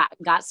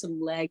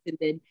some legs. And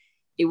then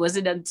it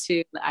wasn't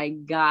until I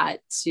got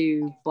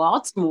to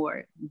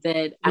Baltimore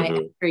that I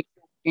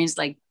experienced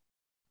like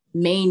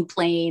main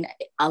playing,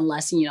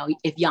 unless, you know,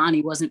 if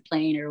Yanni wasn't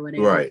playing or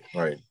whatever.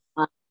 Right.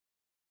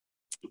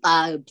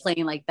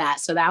 Playing like that.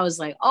 So that was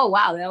like, oh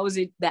wow, that was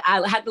it. That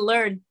I had to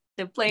learn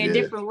to play a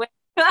different way.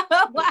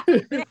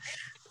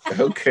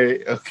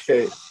 Okay.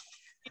 You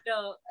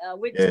know,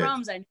 with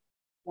drums, I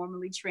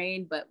formally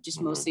trained, but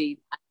just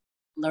mostly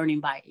learning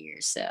by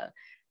ear. So,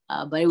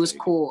 but it was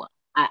cool.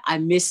 I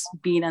miss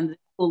being under the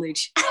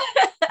tutelage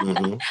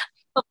of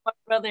my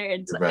brother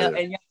and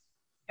you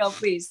know,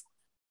 please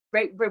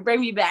bring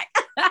me back.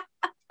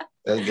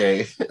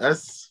 Okay,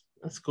 that's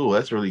cool.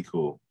 That's really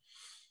cool.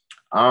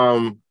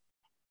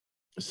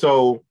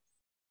 So,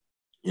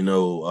 you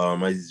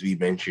know, as we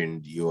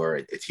mentioned, you're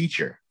a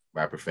teacher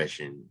by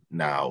profession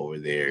now over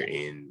there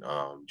in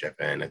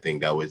Japan. I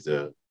think that was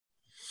the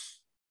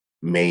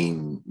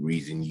main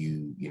reason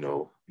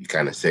you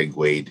kind of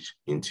segued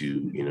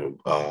into,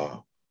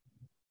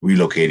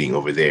 relocating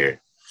over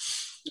there.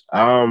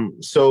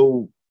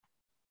 So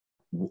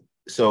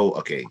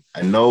okay,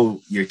 I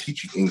know you're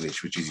teaching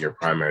English, which is your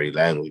primary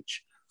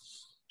language.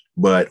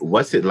 But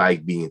what's it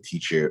like being a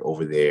teacher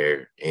over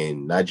there,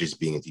 and not just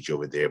being a teacher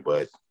over there,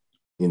 but,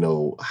 you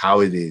know, how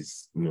it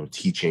is, you know,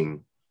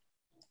 teaching?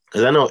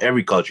 Because I know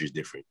every culture is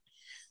different.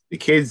 The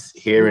kids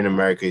here in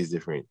America is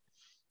different.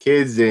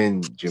 Kids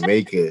in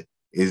Jamaica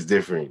is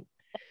different.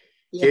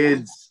 Yeah.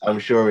 Kids, I'm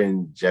sure,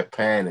 in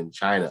Japan and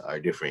China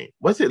are different.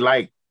 What's it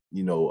like,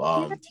 you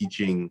know,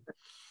 teaching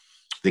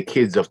the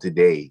kids of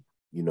today,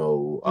 you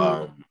know,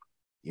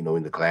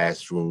 in the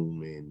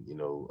classroom, and, you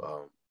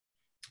know,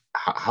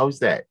 how's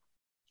that?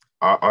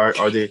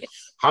 Are they?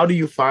 How do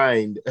you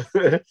find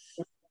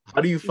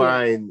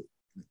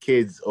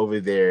kids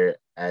over there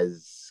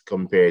as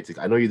compared to?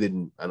 I know you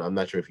didn't. I'm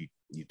not sure if you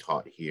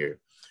taught here,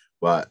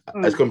 but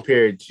as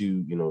compared to,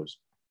 you know,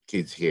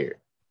 kids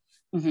here.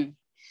 That's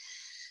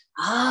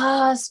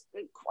a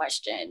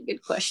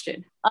good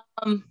question.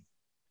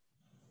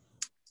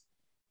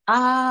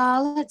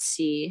 Let's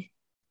see.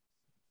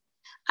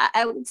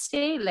 I would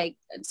say like,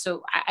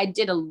 so I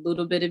did a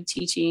little bit of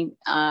teaching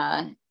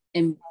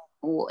in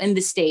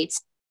the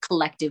States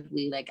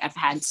collectively. Like I've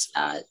had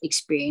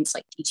experience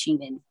like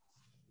teaching in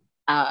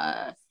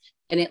Atlanta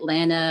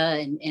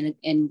and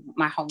in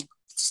my home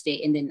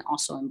state, and then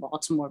also in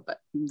Baltimore,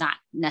 but not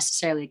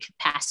necessarily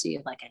capacity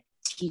of like a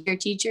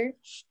teacher.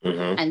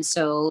 And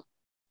so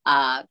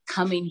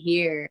coming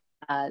here,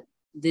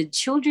 the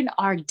children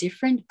are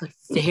different but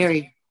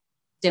very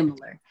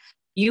similar.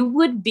 You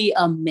would be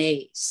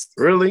amazed.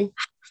 Really?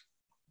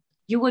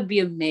 You would be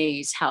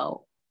amazed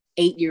how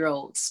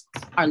 8-year-olds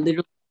are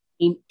literally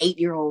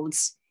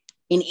 8-year-olds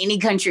in any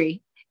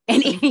country,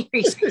 in any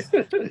region.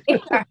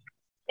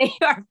 They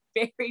are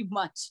very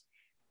much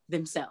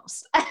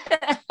themselves.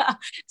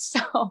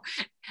 So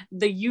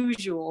the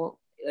usual,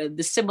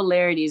 the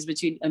similarities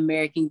between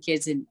American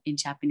kids and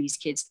Japanese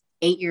kids,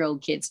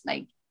 8-year-old kids,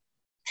 like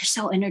they're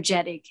so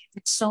energetic.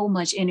 It's so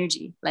much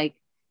energy,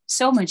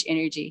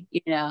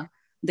 you know.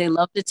 They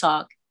love to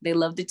talk. They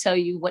love to tell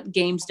you what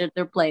games that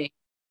they're playing.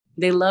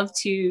 They love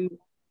to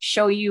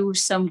show you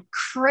some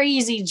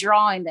crazy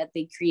drawing that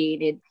they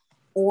created,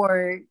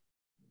 or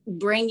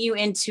bring you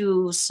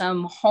into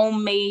some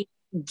homemade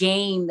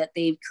game that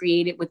they've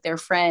created with their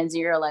friends.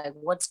 And you're like,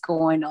 what's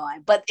going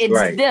on? But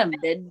it's them.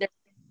 They're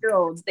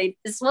girls.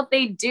 It's what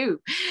they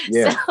do.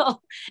 Yeah.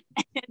 So,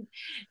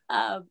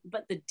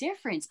 but the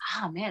difference,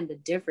 the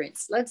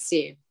difference. Let's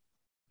see.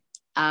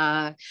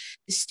 The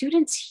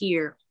students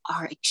here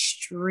are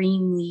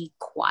extremely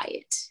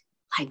quiet,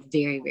 like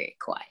very, very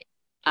quiet.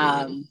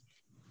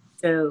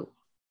 So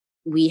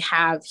we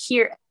have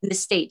here in the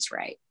States,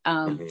 right?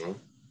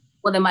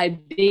 One of my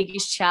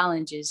biggest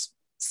challenges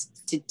is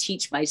to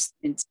teach my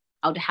students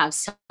how to have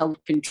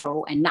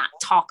self-control and not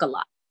talk a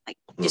lot. Like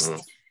just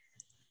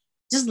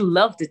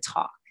love to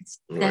talk.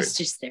 That's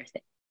just their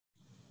thing.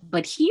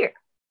 But here,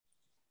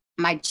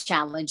 my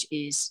challenge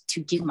is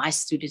to get my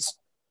students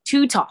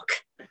to talk.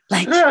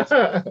 Like,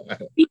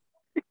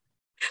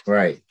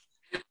 right.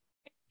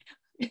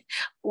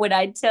 When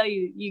I tell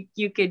you,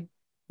 you could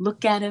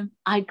look at them,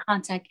 eye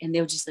contact, and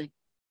they'll just like,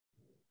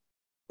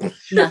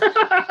 no,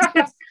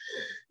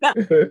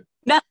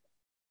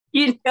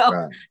 you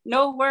know,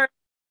 no word.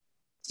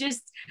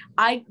 Just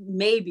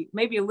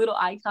maybe a little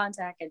eye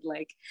contact, and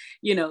like,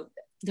 you know,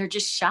 they're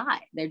just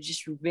shy. They're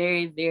just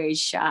very, very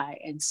shy.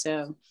 And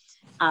so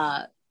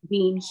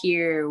being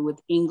here with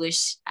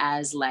English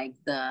as like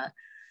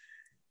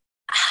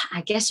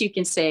I guess you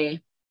can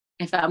say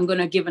if I'm going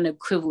to give an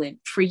equivalent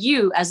for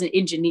you as an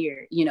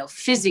engineer, you know,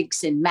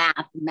 physics and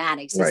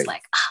mathematics, Right. it's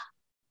like,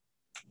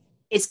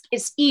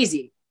 it's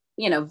easy,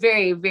 you know,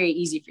 very, very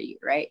easy for you,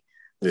 right?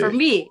 Yeah. For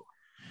me,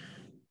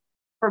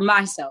 for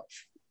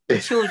myself,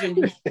 children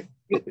who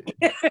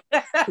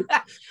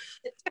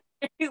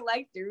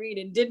liked to read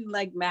and didn't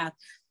like math,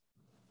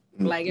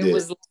 like it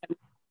was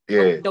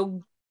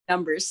don't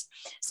numbers.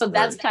 So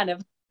that's kind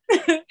of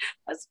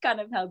that's kind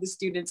of how the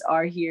students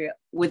are here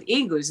with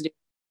English. They're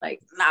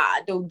like, nah,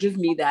 don't give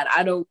me that.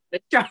 I don't want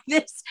to try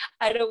this.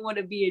 I don't want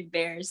to be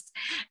embarrassed.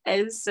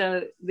 And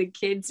so the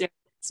kids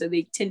so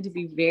they tend to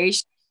be very,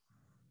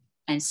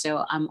 and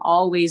so I'm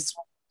always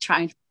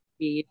trying to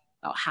be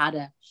about how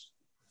to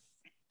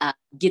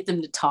get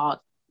them to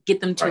talk,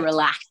 get them to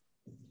relax,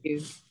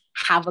 to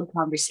have a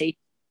conversation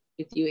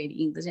with you in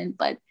English.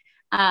 But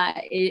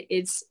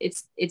it's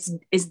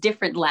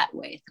different that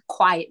way. The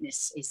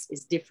quietness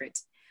is different.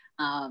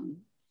 And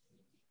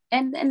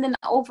then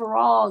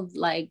overall,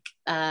 like,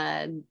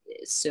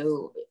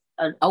 so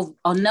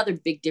another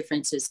big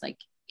difference is like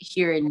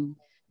here in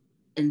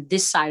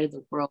this side of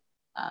the world,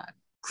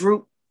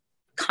 group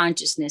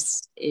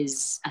consciousness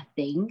is a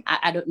thing.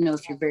 I don't know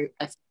if you're very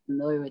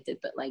familiar with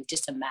it, but like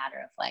just a matter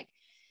of like,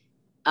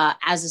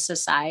 as a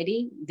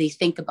society, they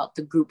think about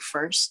the group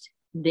first.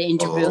 The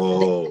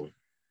individual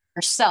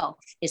herself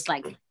is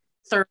like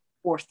third,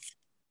 fourth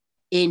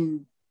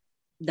in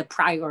the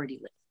priority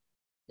list.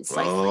 It's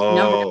like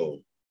number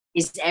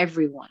is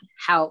everyone,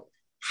 how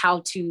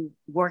to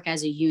work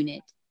as a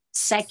unit.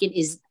 Second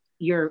is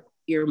your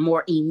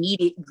more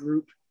immediate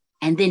group,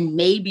 and then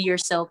maybe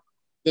yourself,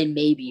 then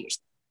maybe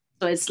yourself.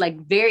 So it's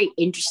like very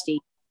interesting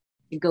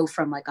to go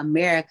from like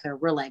America,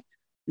 we're like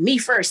me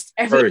first,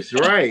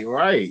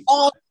 right.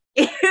 All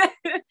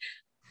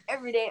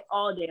every day,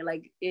 all day.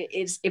 Like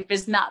it's if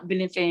it's not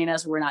benefiting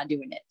us, we're not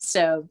doing it.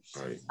 So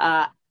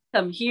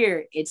come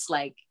here, it's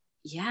like,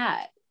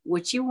 yeah,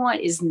 what you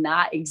want is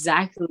not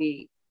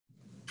exactly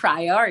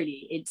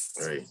priority. It's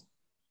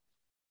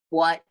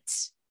what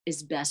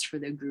is best for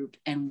the group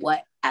and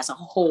what as a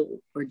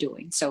whole we're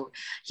doing. So,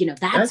 you know,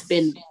 that's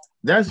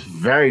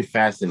very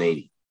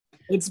fascinating.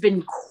 It's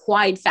been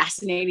quite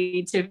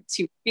fascinating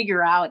to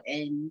figure out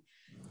and,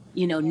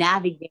 you know,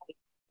 navigate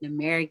an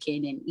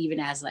American, and even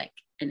as like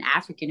an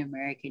African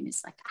American,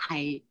 it's like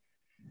I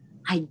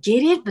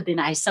get it, but then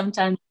I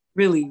sometimes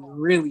really,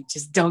 really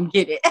just don't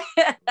get it.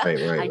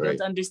 I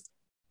don't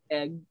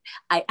understand.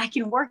 I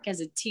can work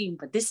as a team,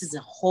 but this is a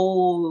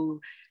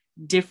whole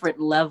different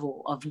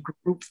level of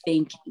group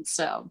thinking.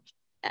 So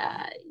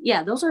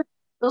yeah, those are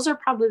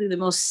probably the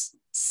most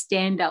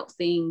standout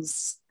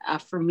things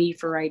for me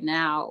for right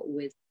now,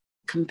 with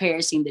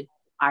comparison to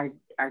our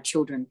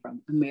children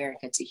from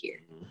America to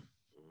here.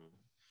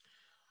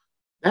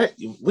 That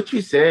what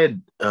you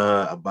said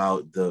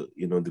about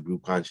the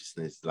group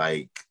consciousness,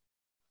 like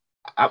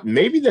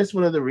maybe that's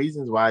one of the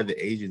reasons why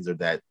the Asians are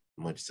that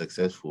much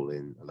successful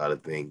in a lot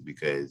of things,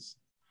 because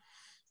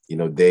you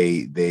know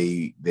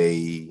they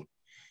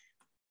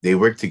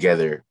work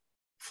together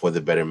for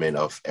the betterment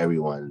of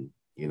everyone,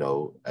 you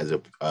know, as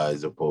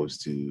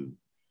opposed to,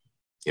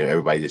 you know,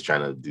 everybody just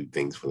trying to do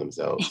things for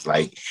themselves.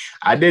 Like,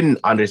 I didn't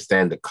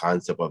understand the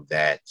concept of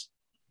that.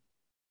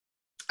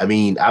 I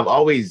mean, I've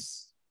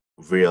always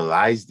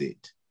realized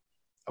it.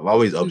 I've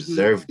always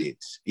observed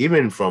it,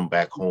 even from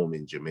back home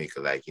in Jamaica.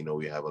 Like, you know,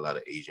 we have a lot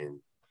of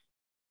Asian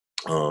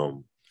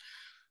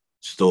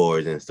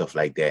stores and stuff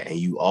like that, and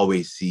you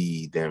always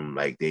see them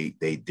like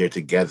they're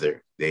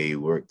together, they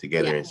work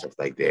together and stuff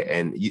like that.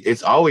 And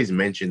it's always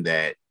mentioned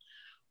that,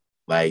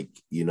 like,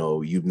 you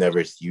know, you've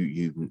never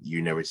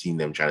seen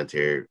them trying to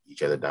tear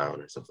each other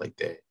down or stuff like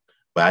that.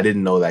 But I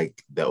didn't know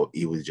like that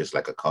it was just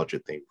like a culture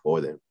thing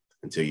for them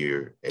until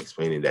you're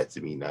explaining that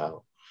to me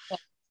now.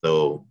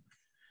 So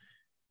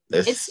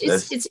it's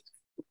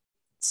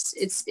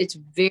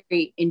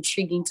very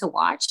intriguing to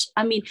watch.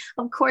 I mean,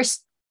 of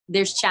course,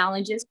 there's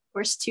challenges, of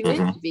course, to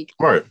it,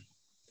 because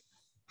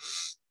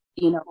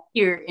you know,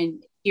 here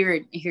in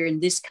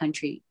this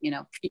country, you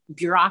know,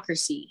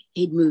 bureaucracy,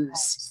 it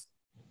moves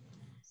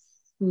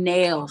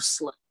nail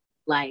slow.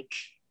 Like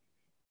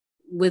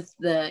with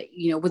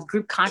with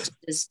group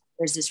consciousness,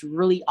 there's this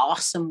really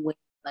awesome way.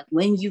 Like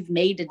when you've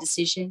made a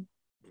decision,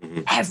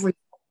 everyone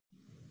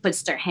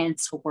puts their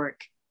hands to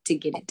work to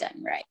get it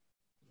done, right?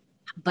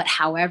 But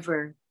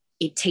however,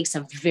 it takes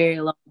a very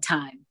long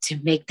time to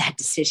make that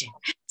decision.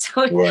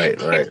 So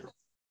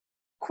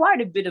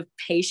quite a bit of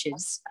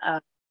patience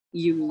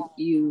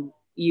you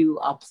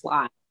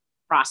apply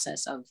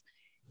process of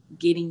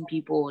getting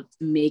people to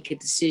make a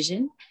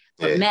decision.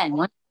 But man,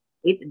 once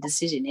you make the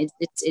decision,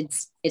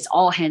 it's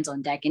all hands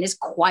on deck, and it's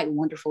quite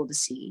wonderful to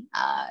see.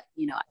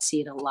 You know, I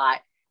see it a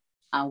lot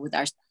with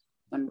our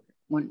when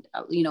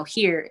you know,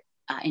 here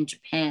in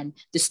Japan,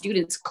 the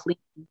students clean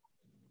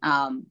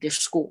their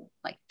school.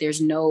 Like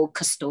there's no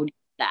custodian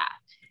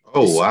staff.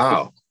 Oh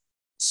wow!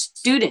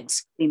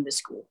 Students clean the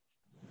school.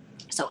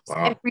 So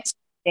every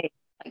day,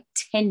 like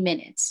 10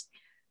 minutes,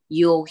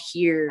 you'll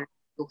hear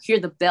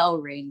the bell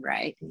ring,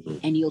 right?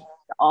 And you'll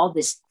hear all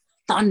this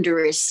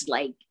thunderous,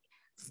 like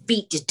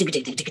feet just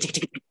because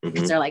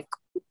they're like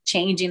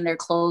changing their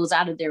clothes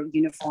out of their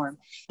uniform.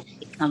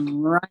 They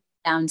come running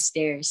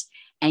downstairs,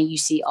 and you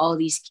see all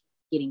these kids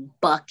getting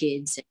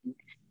buckets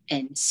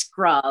and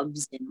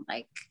scrubs and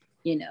like,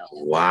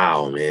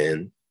 wow,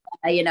 man.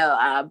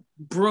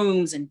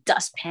 Brooms and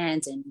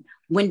dustpans and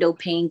window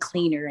pane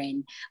cleaner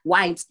and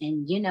wipes,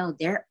 and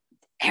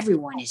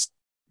everyone is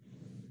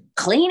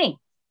cleaning.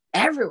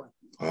 Everyone,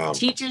 wow.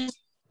 Teachers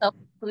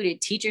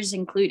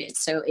included.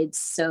 So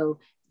it's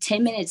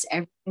 10 minutes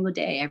every single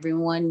day.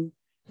 Everyone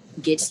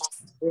gets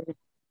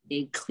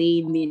they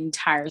clean the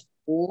entire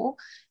school,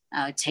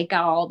 take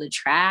out all the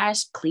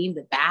trash, clean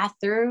the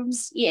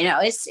bathrooms.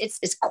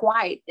 It's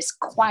quite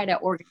an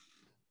organized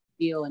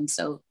feel. And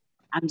so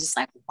I'm just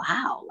like,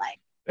 wow, like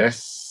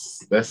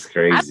that's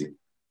crazy.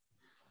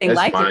 They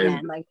like it,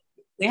 man. Like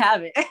we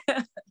have it.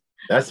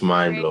 That's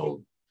mind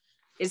blowing.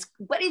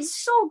 But it's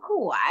so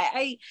cool.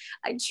 I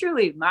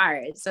truly admire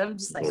it. So I'm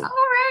just like, all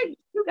right,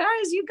 you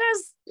guys,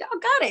 y'all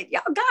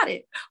got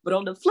it. But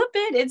on the flip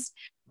end, it's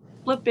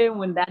flipping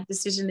when that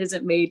decision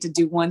isn't made to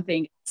do one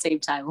thing at the same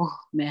time. Oh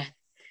man,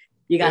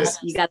 you got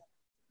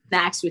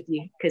snacks with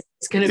you because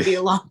it's gonna be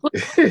a long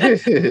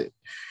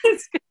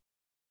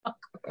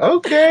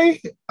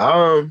Okay.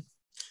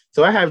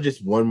 So I have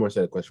just one more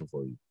set of questions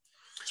for you.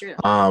 Sure.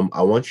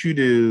 I want you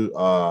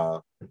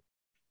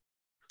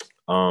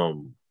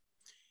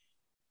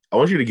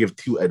to give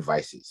two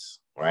advices,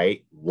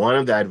 right? One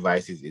of the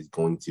advices is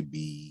going to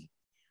be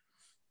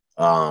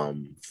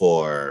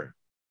for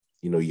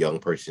young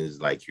persons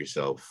like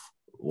yourself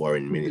who are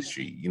in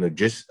ministry,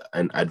 just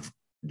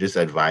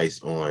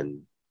advice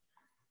on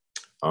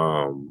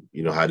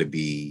how to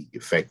be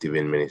effective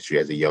in ministry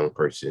as a young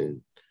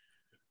person,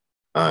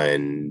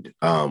 and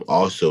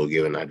also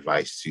giving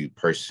advice to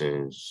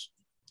persons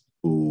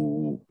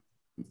who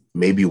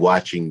may be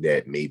watching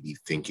that may be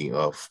thinking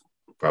of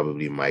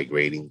probably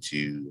migrating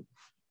to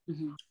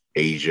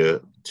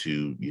Asia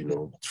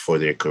to, for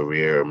their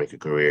career or make a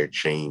career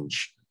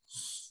change,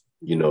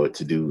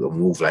 to do a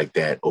move like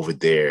that over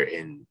there.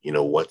 And,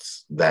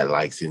 what's that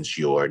like since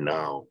you're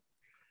now,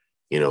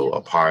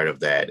 a part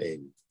of that.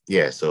 And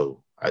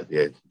so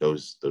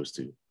those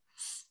two.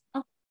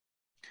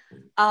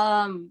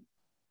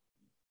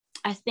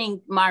 I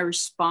think my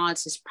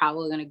response is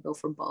probably going to go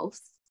for both.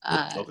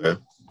 Okay.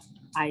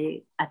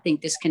 I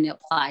think this can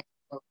apply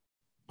to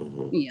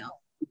both,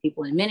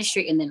 people in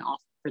ministry, and then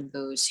also for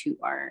those who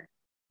are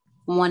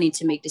wanting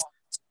to make this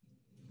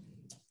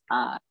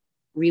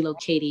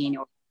relocating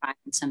or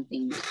finding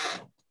something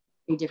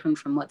different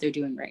from what they're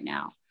doing right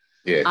now.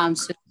 Yeah.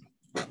 So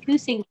two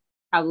things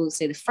I will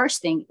say. The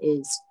first thing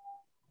is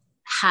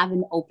have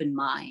an open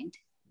mind.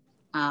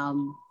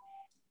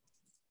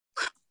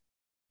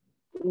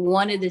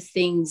 One of the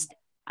things that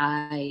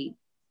I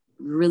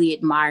really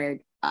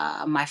admired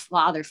my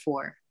father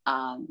for,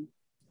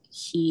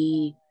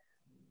 he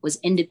was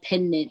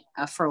independent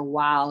for a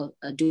while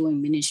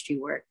doing ministry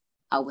work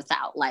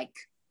without like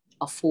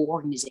a full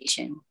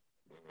organization.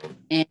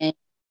 And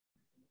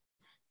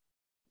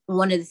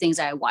one of the things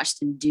I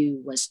watched him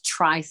do was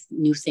try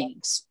new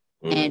things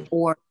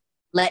or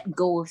let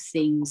go of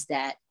things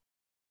that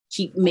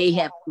he may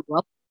have grew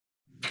up,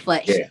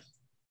 but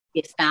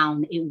it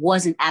found it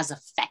wasn't as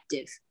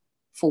effective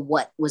for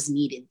what was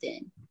needed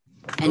then.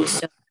 And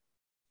so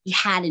he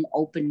had an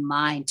open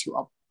mind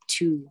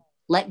to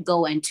let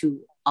go and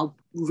to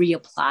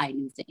reapply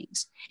new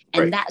things.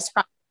 And that's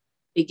probably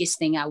the biggest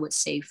thing I would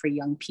say for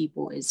young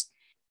people is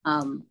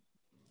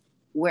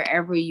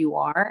wherever you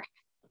are,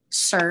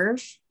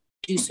 serve,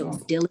 do so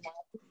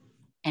diligently,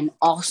 and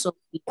also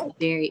be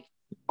very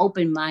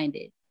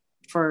open-minded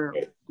for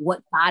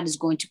what God is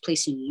going to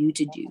place in you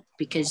to do,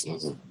 because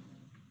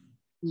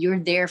you're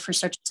there for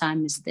such a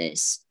time as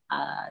this.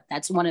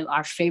 That's one of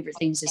our favorite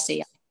things to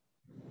say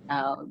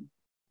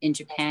in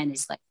Japan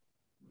is like,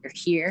 you're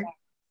here,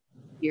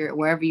 you're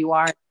wherever you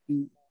are,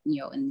 in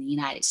the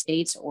United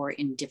States or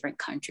in different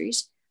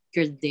countries,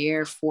 you're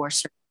there for a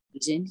certain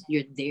reason.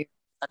 You're there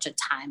for such a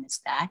time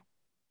as that.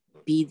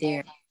 Be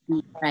there,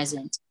 be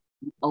present,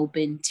 be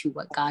open to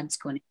what God's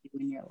going to do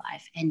in your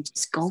life, and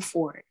just go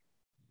for it.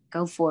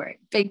 Go for it.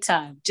 Big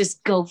time.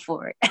 Just go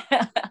for it.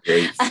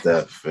 Great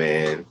stuff,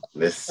 man.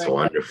 That's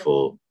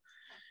wonderful.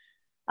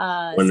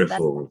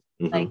 Wonderful. So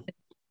that's like the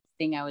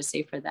thing I would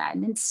say for that.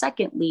 And then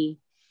secondly,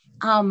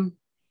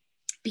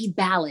 be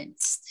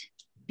balanced.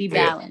 Be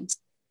balanced.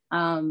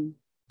 The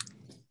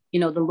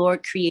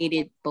Lord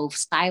created both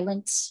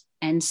silence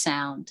and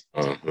sound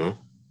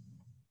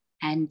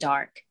and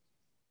dark.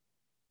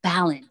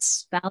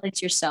 Balance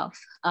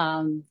yourself.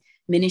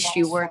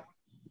 Ministry work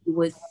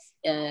with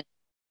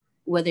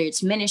whether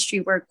it's ministry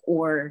work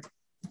or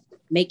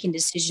making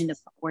decision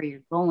about where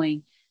you're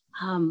going,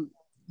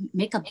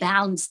 make a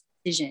balanced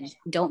decision.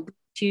 Don't be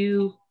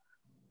too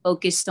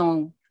focused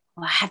on,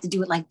 I have to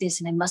do it like this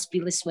and it must be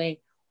this way,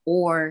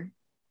 or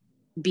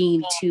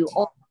being too,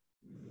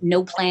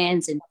 no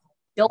plans, and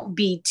don't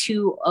be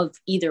too of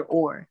either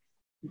or.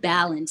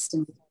 Balanced in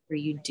whatever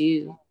you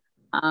do,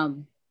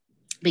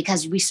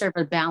 because we serve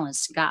a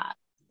balanced God.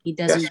 He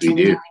doesn't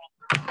do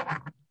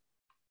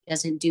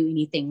doesn't do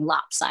anything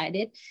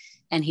lopsided,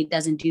 and he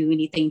doesn't do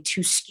anything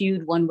too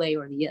skewed one way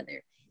or the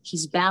other.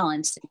 He's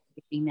balanced in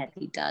everything that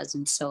he does.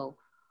 And so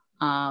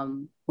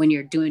when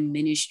you're doing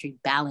ministry,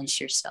 balance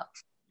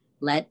yourself.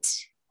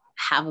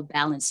 Have a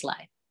balanced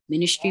life.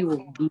 Ministry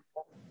will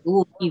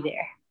be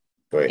there.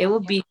 Right. It will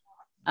be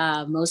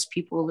most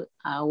people.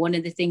 One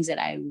of the things that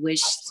I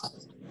wished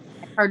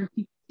I heard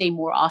people say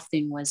more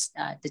often was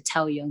to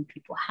tell young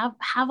people,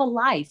 have a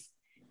life.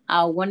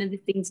 One of the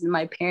things that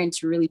my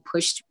parents really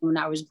pushed when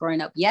I was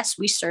growing up, yes,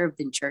 we served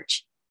in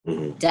church.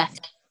 Mm-hmm.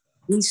 Definitely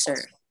we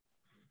served.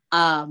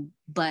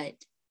 But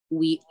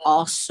we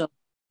also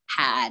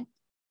had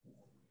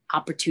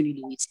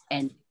opportunities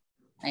and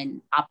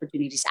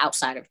opportunities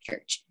outside of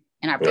church,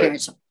 and our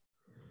parents. So,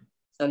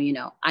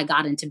 I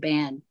got into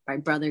band, my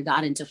brother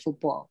got into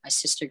football, my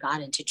sister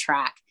got into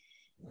track.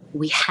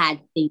 We had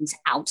things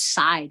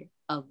outside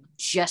of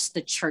just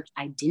the church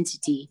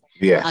identity.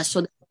 Yeah.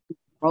 So that we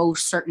grow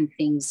certain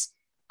things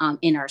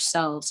in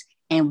ourselves.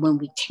 And when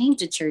we came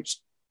to church,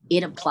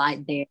 it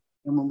applied there.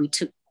 And when we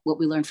took what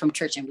we learned from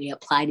church and we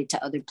applied it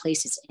to other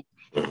places,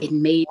 it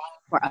made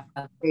for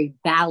a very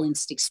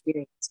balanced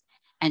experience.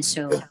 And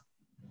so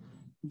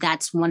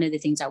that's one of the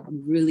things I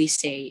would really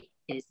say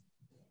is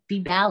be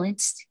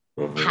balanced,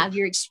 have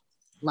your experience,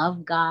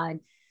 love God.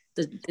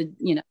 The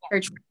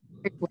church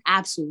will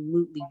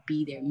absolutely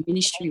be there.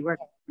 Ministry work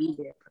will be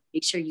there. But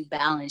make sure you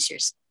balance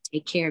yourself,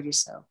 take care of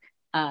yourself,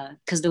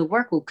 because the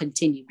work will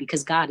continue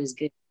because God is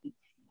good.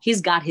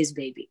 He's got his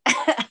baby.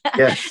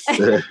 Yes.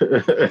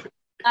 The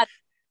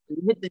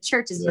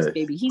church is his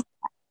baby. He's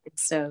got it.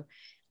 So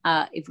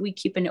if we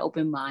keep an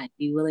open mind,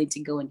 be willing to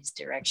go in his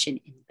direction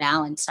and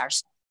balance our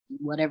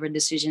whatever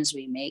decisions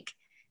we make,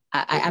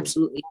 I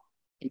absolutely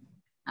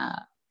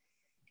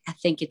I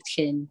think it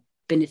can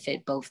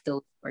benefit both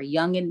those who are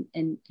young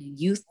and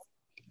youth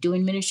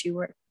doing ministry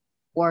work,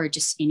 or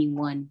just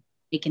anyone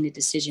making a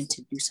decision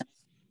to do something.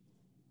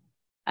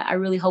 I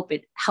really hope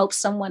it helps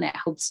someone. It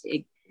hopes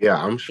it. Yeah,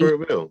 I'm sure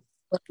it will.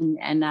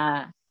 And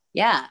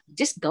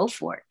just go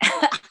for it.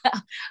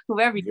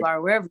 Whoever you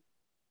are, wherever,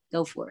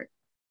 go for it.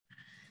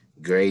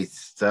 Great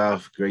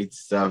stuff,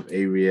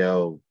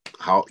 Ariel.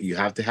 How you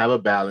have to have a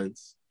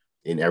balance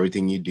in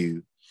everything you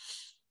do.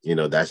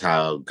 That's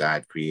how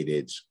God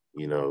created,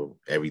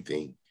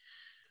 everything.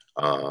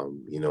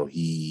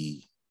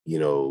 He,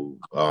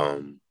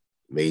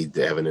 made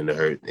the heaven and the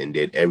earth and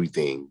did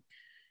everything,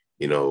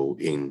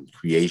 in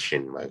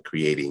creation, like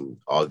creating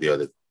all the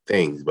other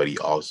things, but he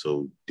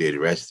also did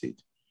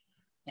rested,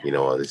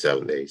 on the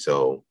seventh day.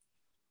 So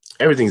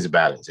everything's a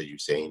balance, as you're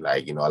saying.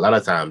 Like, a lot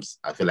of times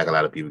I feel like a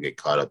lot of people get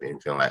caught up in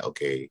feeling like,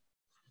 okay,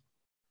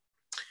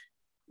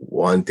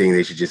 one thing,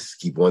 they should just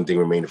keep one thing,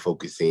 remain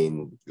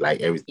focusing,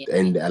 like everything. Yeah.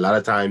 And a lot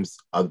of times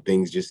other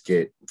things just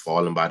get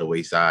fallen by the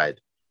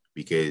wayside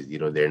because,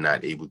 they're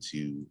not able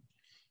to,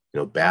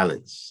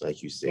 balance,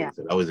 like you said. Yeah.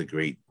 So that was a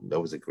great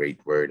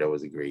word. That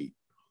was a great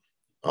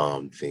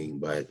thing.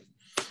 But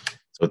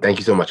so thank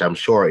you so much. I'm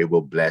sure it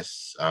will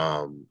bless,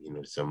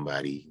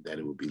 somebody that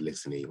it will be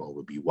listening or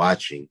will be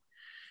watching.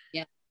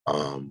 Yeah.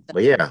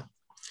 But yeah.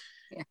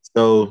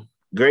 So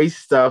great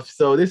stuff.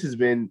 So this has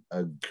been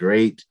a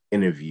great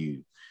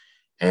interview.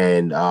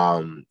 And,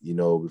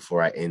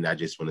 before I end, I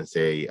just want to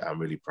say I'm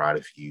really proud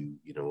of you,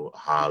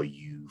 how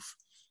you've,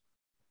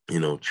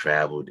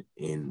 traveled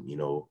and,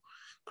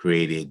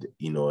 created,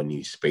 a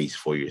new space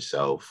for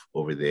yourself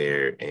over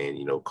there and,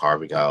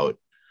 carving out,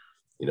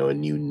 a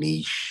new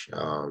niche.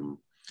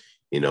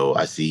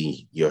 I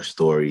see your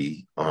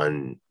stories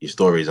on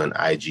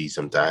IG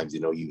sometimes,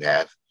 you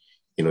have,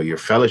 you're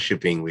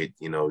fellowshipping with,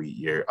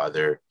 your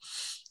other,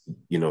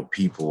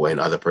 people and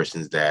other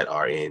persons that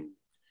are in,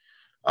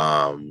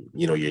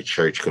 your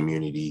church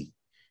community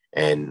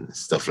and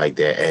stuff like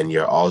that. And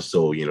you're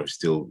also,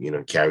 still,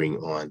 carrying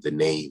on the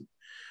name,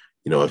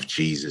 of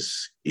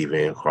Jesus,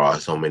 even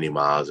across so many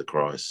miles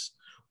across,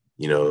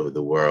 the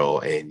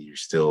world. And you're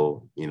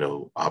still,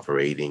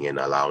 operating and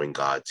allowing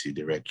God to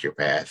direct your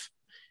path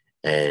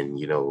and,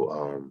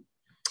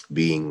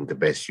 being the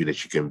best you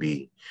that you can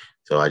be.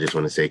 So I just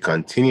want to say,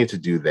 continue to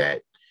do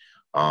that.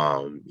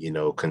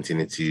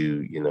 Continue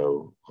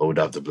to, hold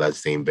up the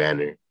bloodstained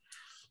banner.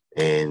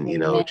 And,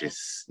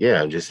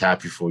 I'm just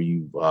happy for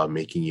you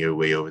making your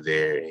way over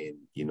there and,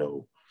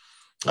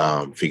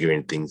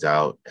 figuring things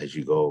out as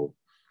you go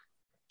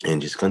and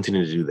just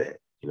continue to do that,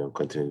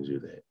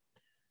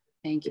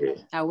 Thank you.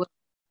 Yeah. I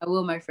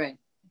will, my friend.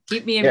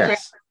 Keep me in prayer.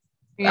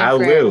 I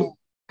will.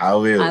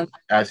 I'm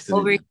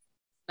absolutely. Over,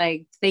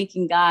 like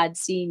thanking God,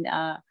 seeing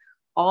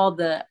all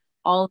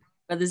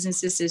brothers and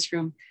sisters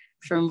from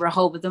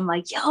Rehoboth. I'm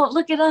like, yo,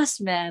 look at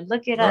us, man.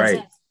 Look at us.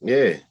 Right.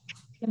 Yeah.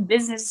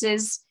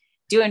 Businesses,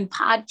 doing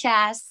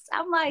podcasts.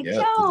 I'm like,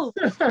 yo,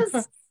 this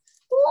is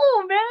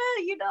cool, man.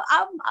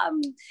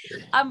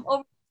 I'm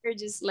over here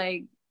just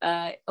like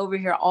over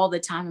here all the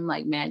time. I'm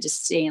like, man,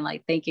 just saying,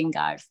 like, thanking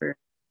God for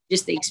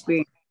just the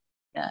experience.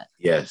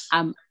 Yes.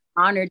 I'm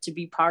honored to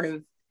be part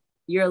of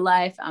your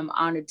life. I'm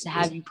honored to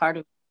have you part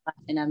of my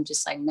life. And I'm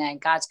just like, man,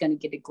 God's going to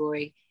get the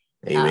glory.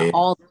 Amen.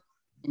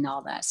 and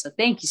all that. So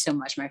thank you so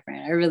much, my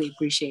friend. I really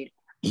appreciate it.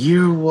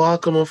 You're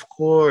welcome, of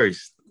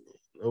course.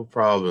 No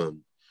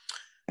problem.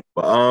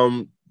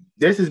 But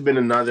this has been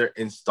another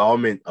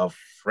installment of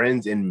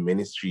Friends in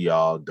Ministry,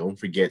 y'all. Don't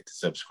forget to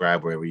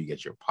subscribe wherever you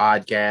get your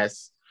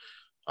podcasts.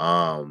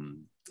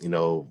 You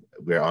know,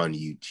 we're on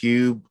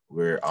YouTube.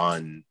 We're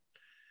on,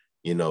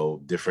 you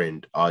know,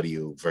 different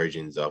audio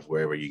versions of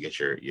wherever you get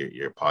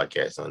your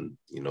podcasts on,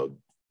 you know,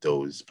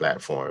 those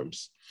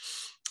platforms.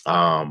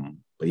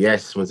 But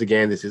yes, once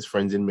again, this is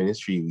Friends in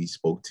Ministry. We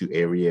spoke to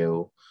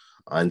Ariel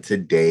on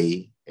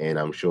today, and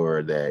I'm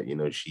sure that, you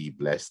know, she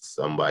blessed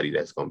somebody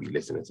that's going to be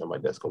listening,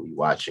 somebody that's going to be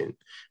watching.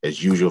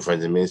 As usual,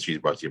 Friends in Ministry is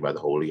brought to you by the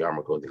Holy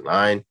Armor Clothing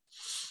Line,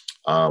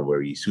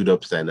 where you suit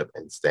up, stand up,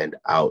 and stand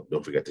out.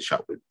 Don't forget to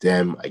shop with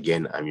them.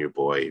 Again, I'm your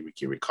boy,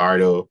 Ricky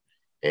Ricardo,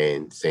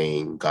 and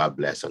saying God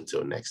bless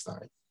until next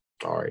time.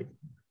 All right.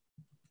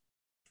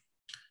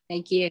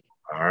 Thank you.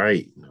 All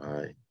right. All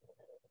right.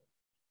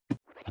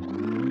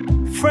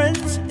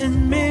 Friends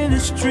in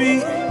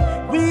Ministry,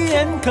 we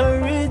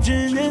encourage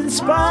and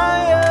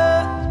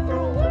inspire.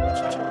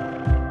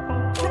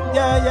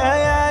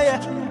 Yeah.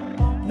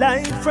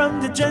 Live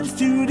from the Gen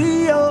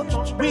Studio,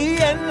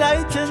 we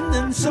enlighten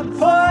and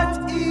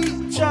support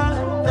each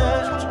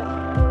other.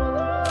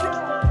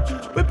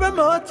 We're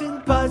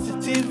promoting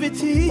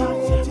positivity,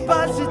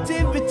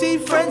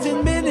 Friends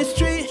in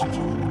Ministry.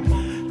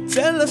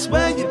 Tell us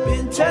where you've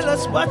been, tell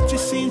us what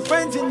you've seen,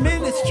 Friends in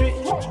Ministry.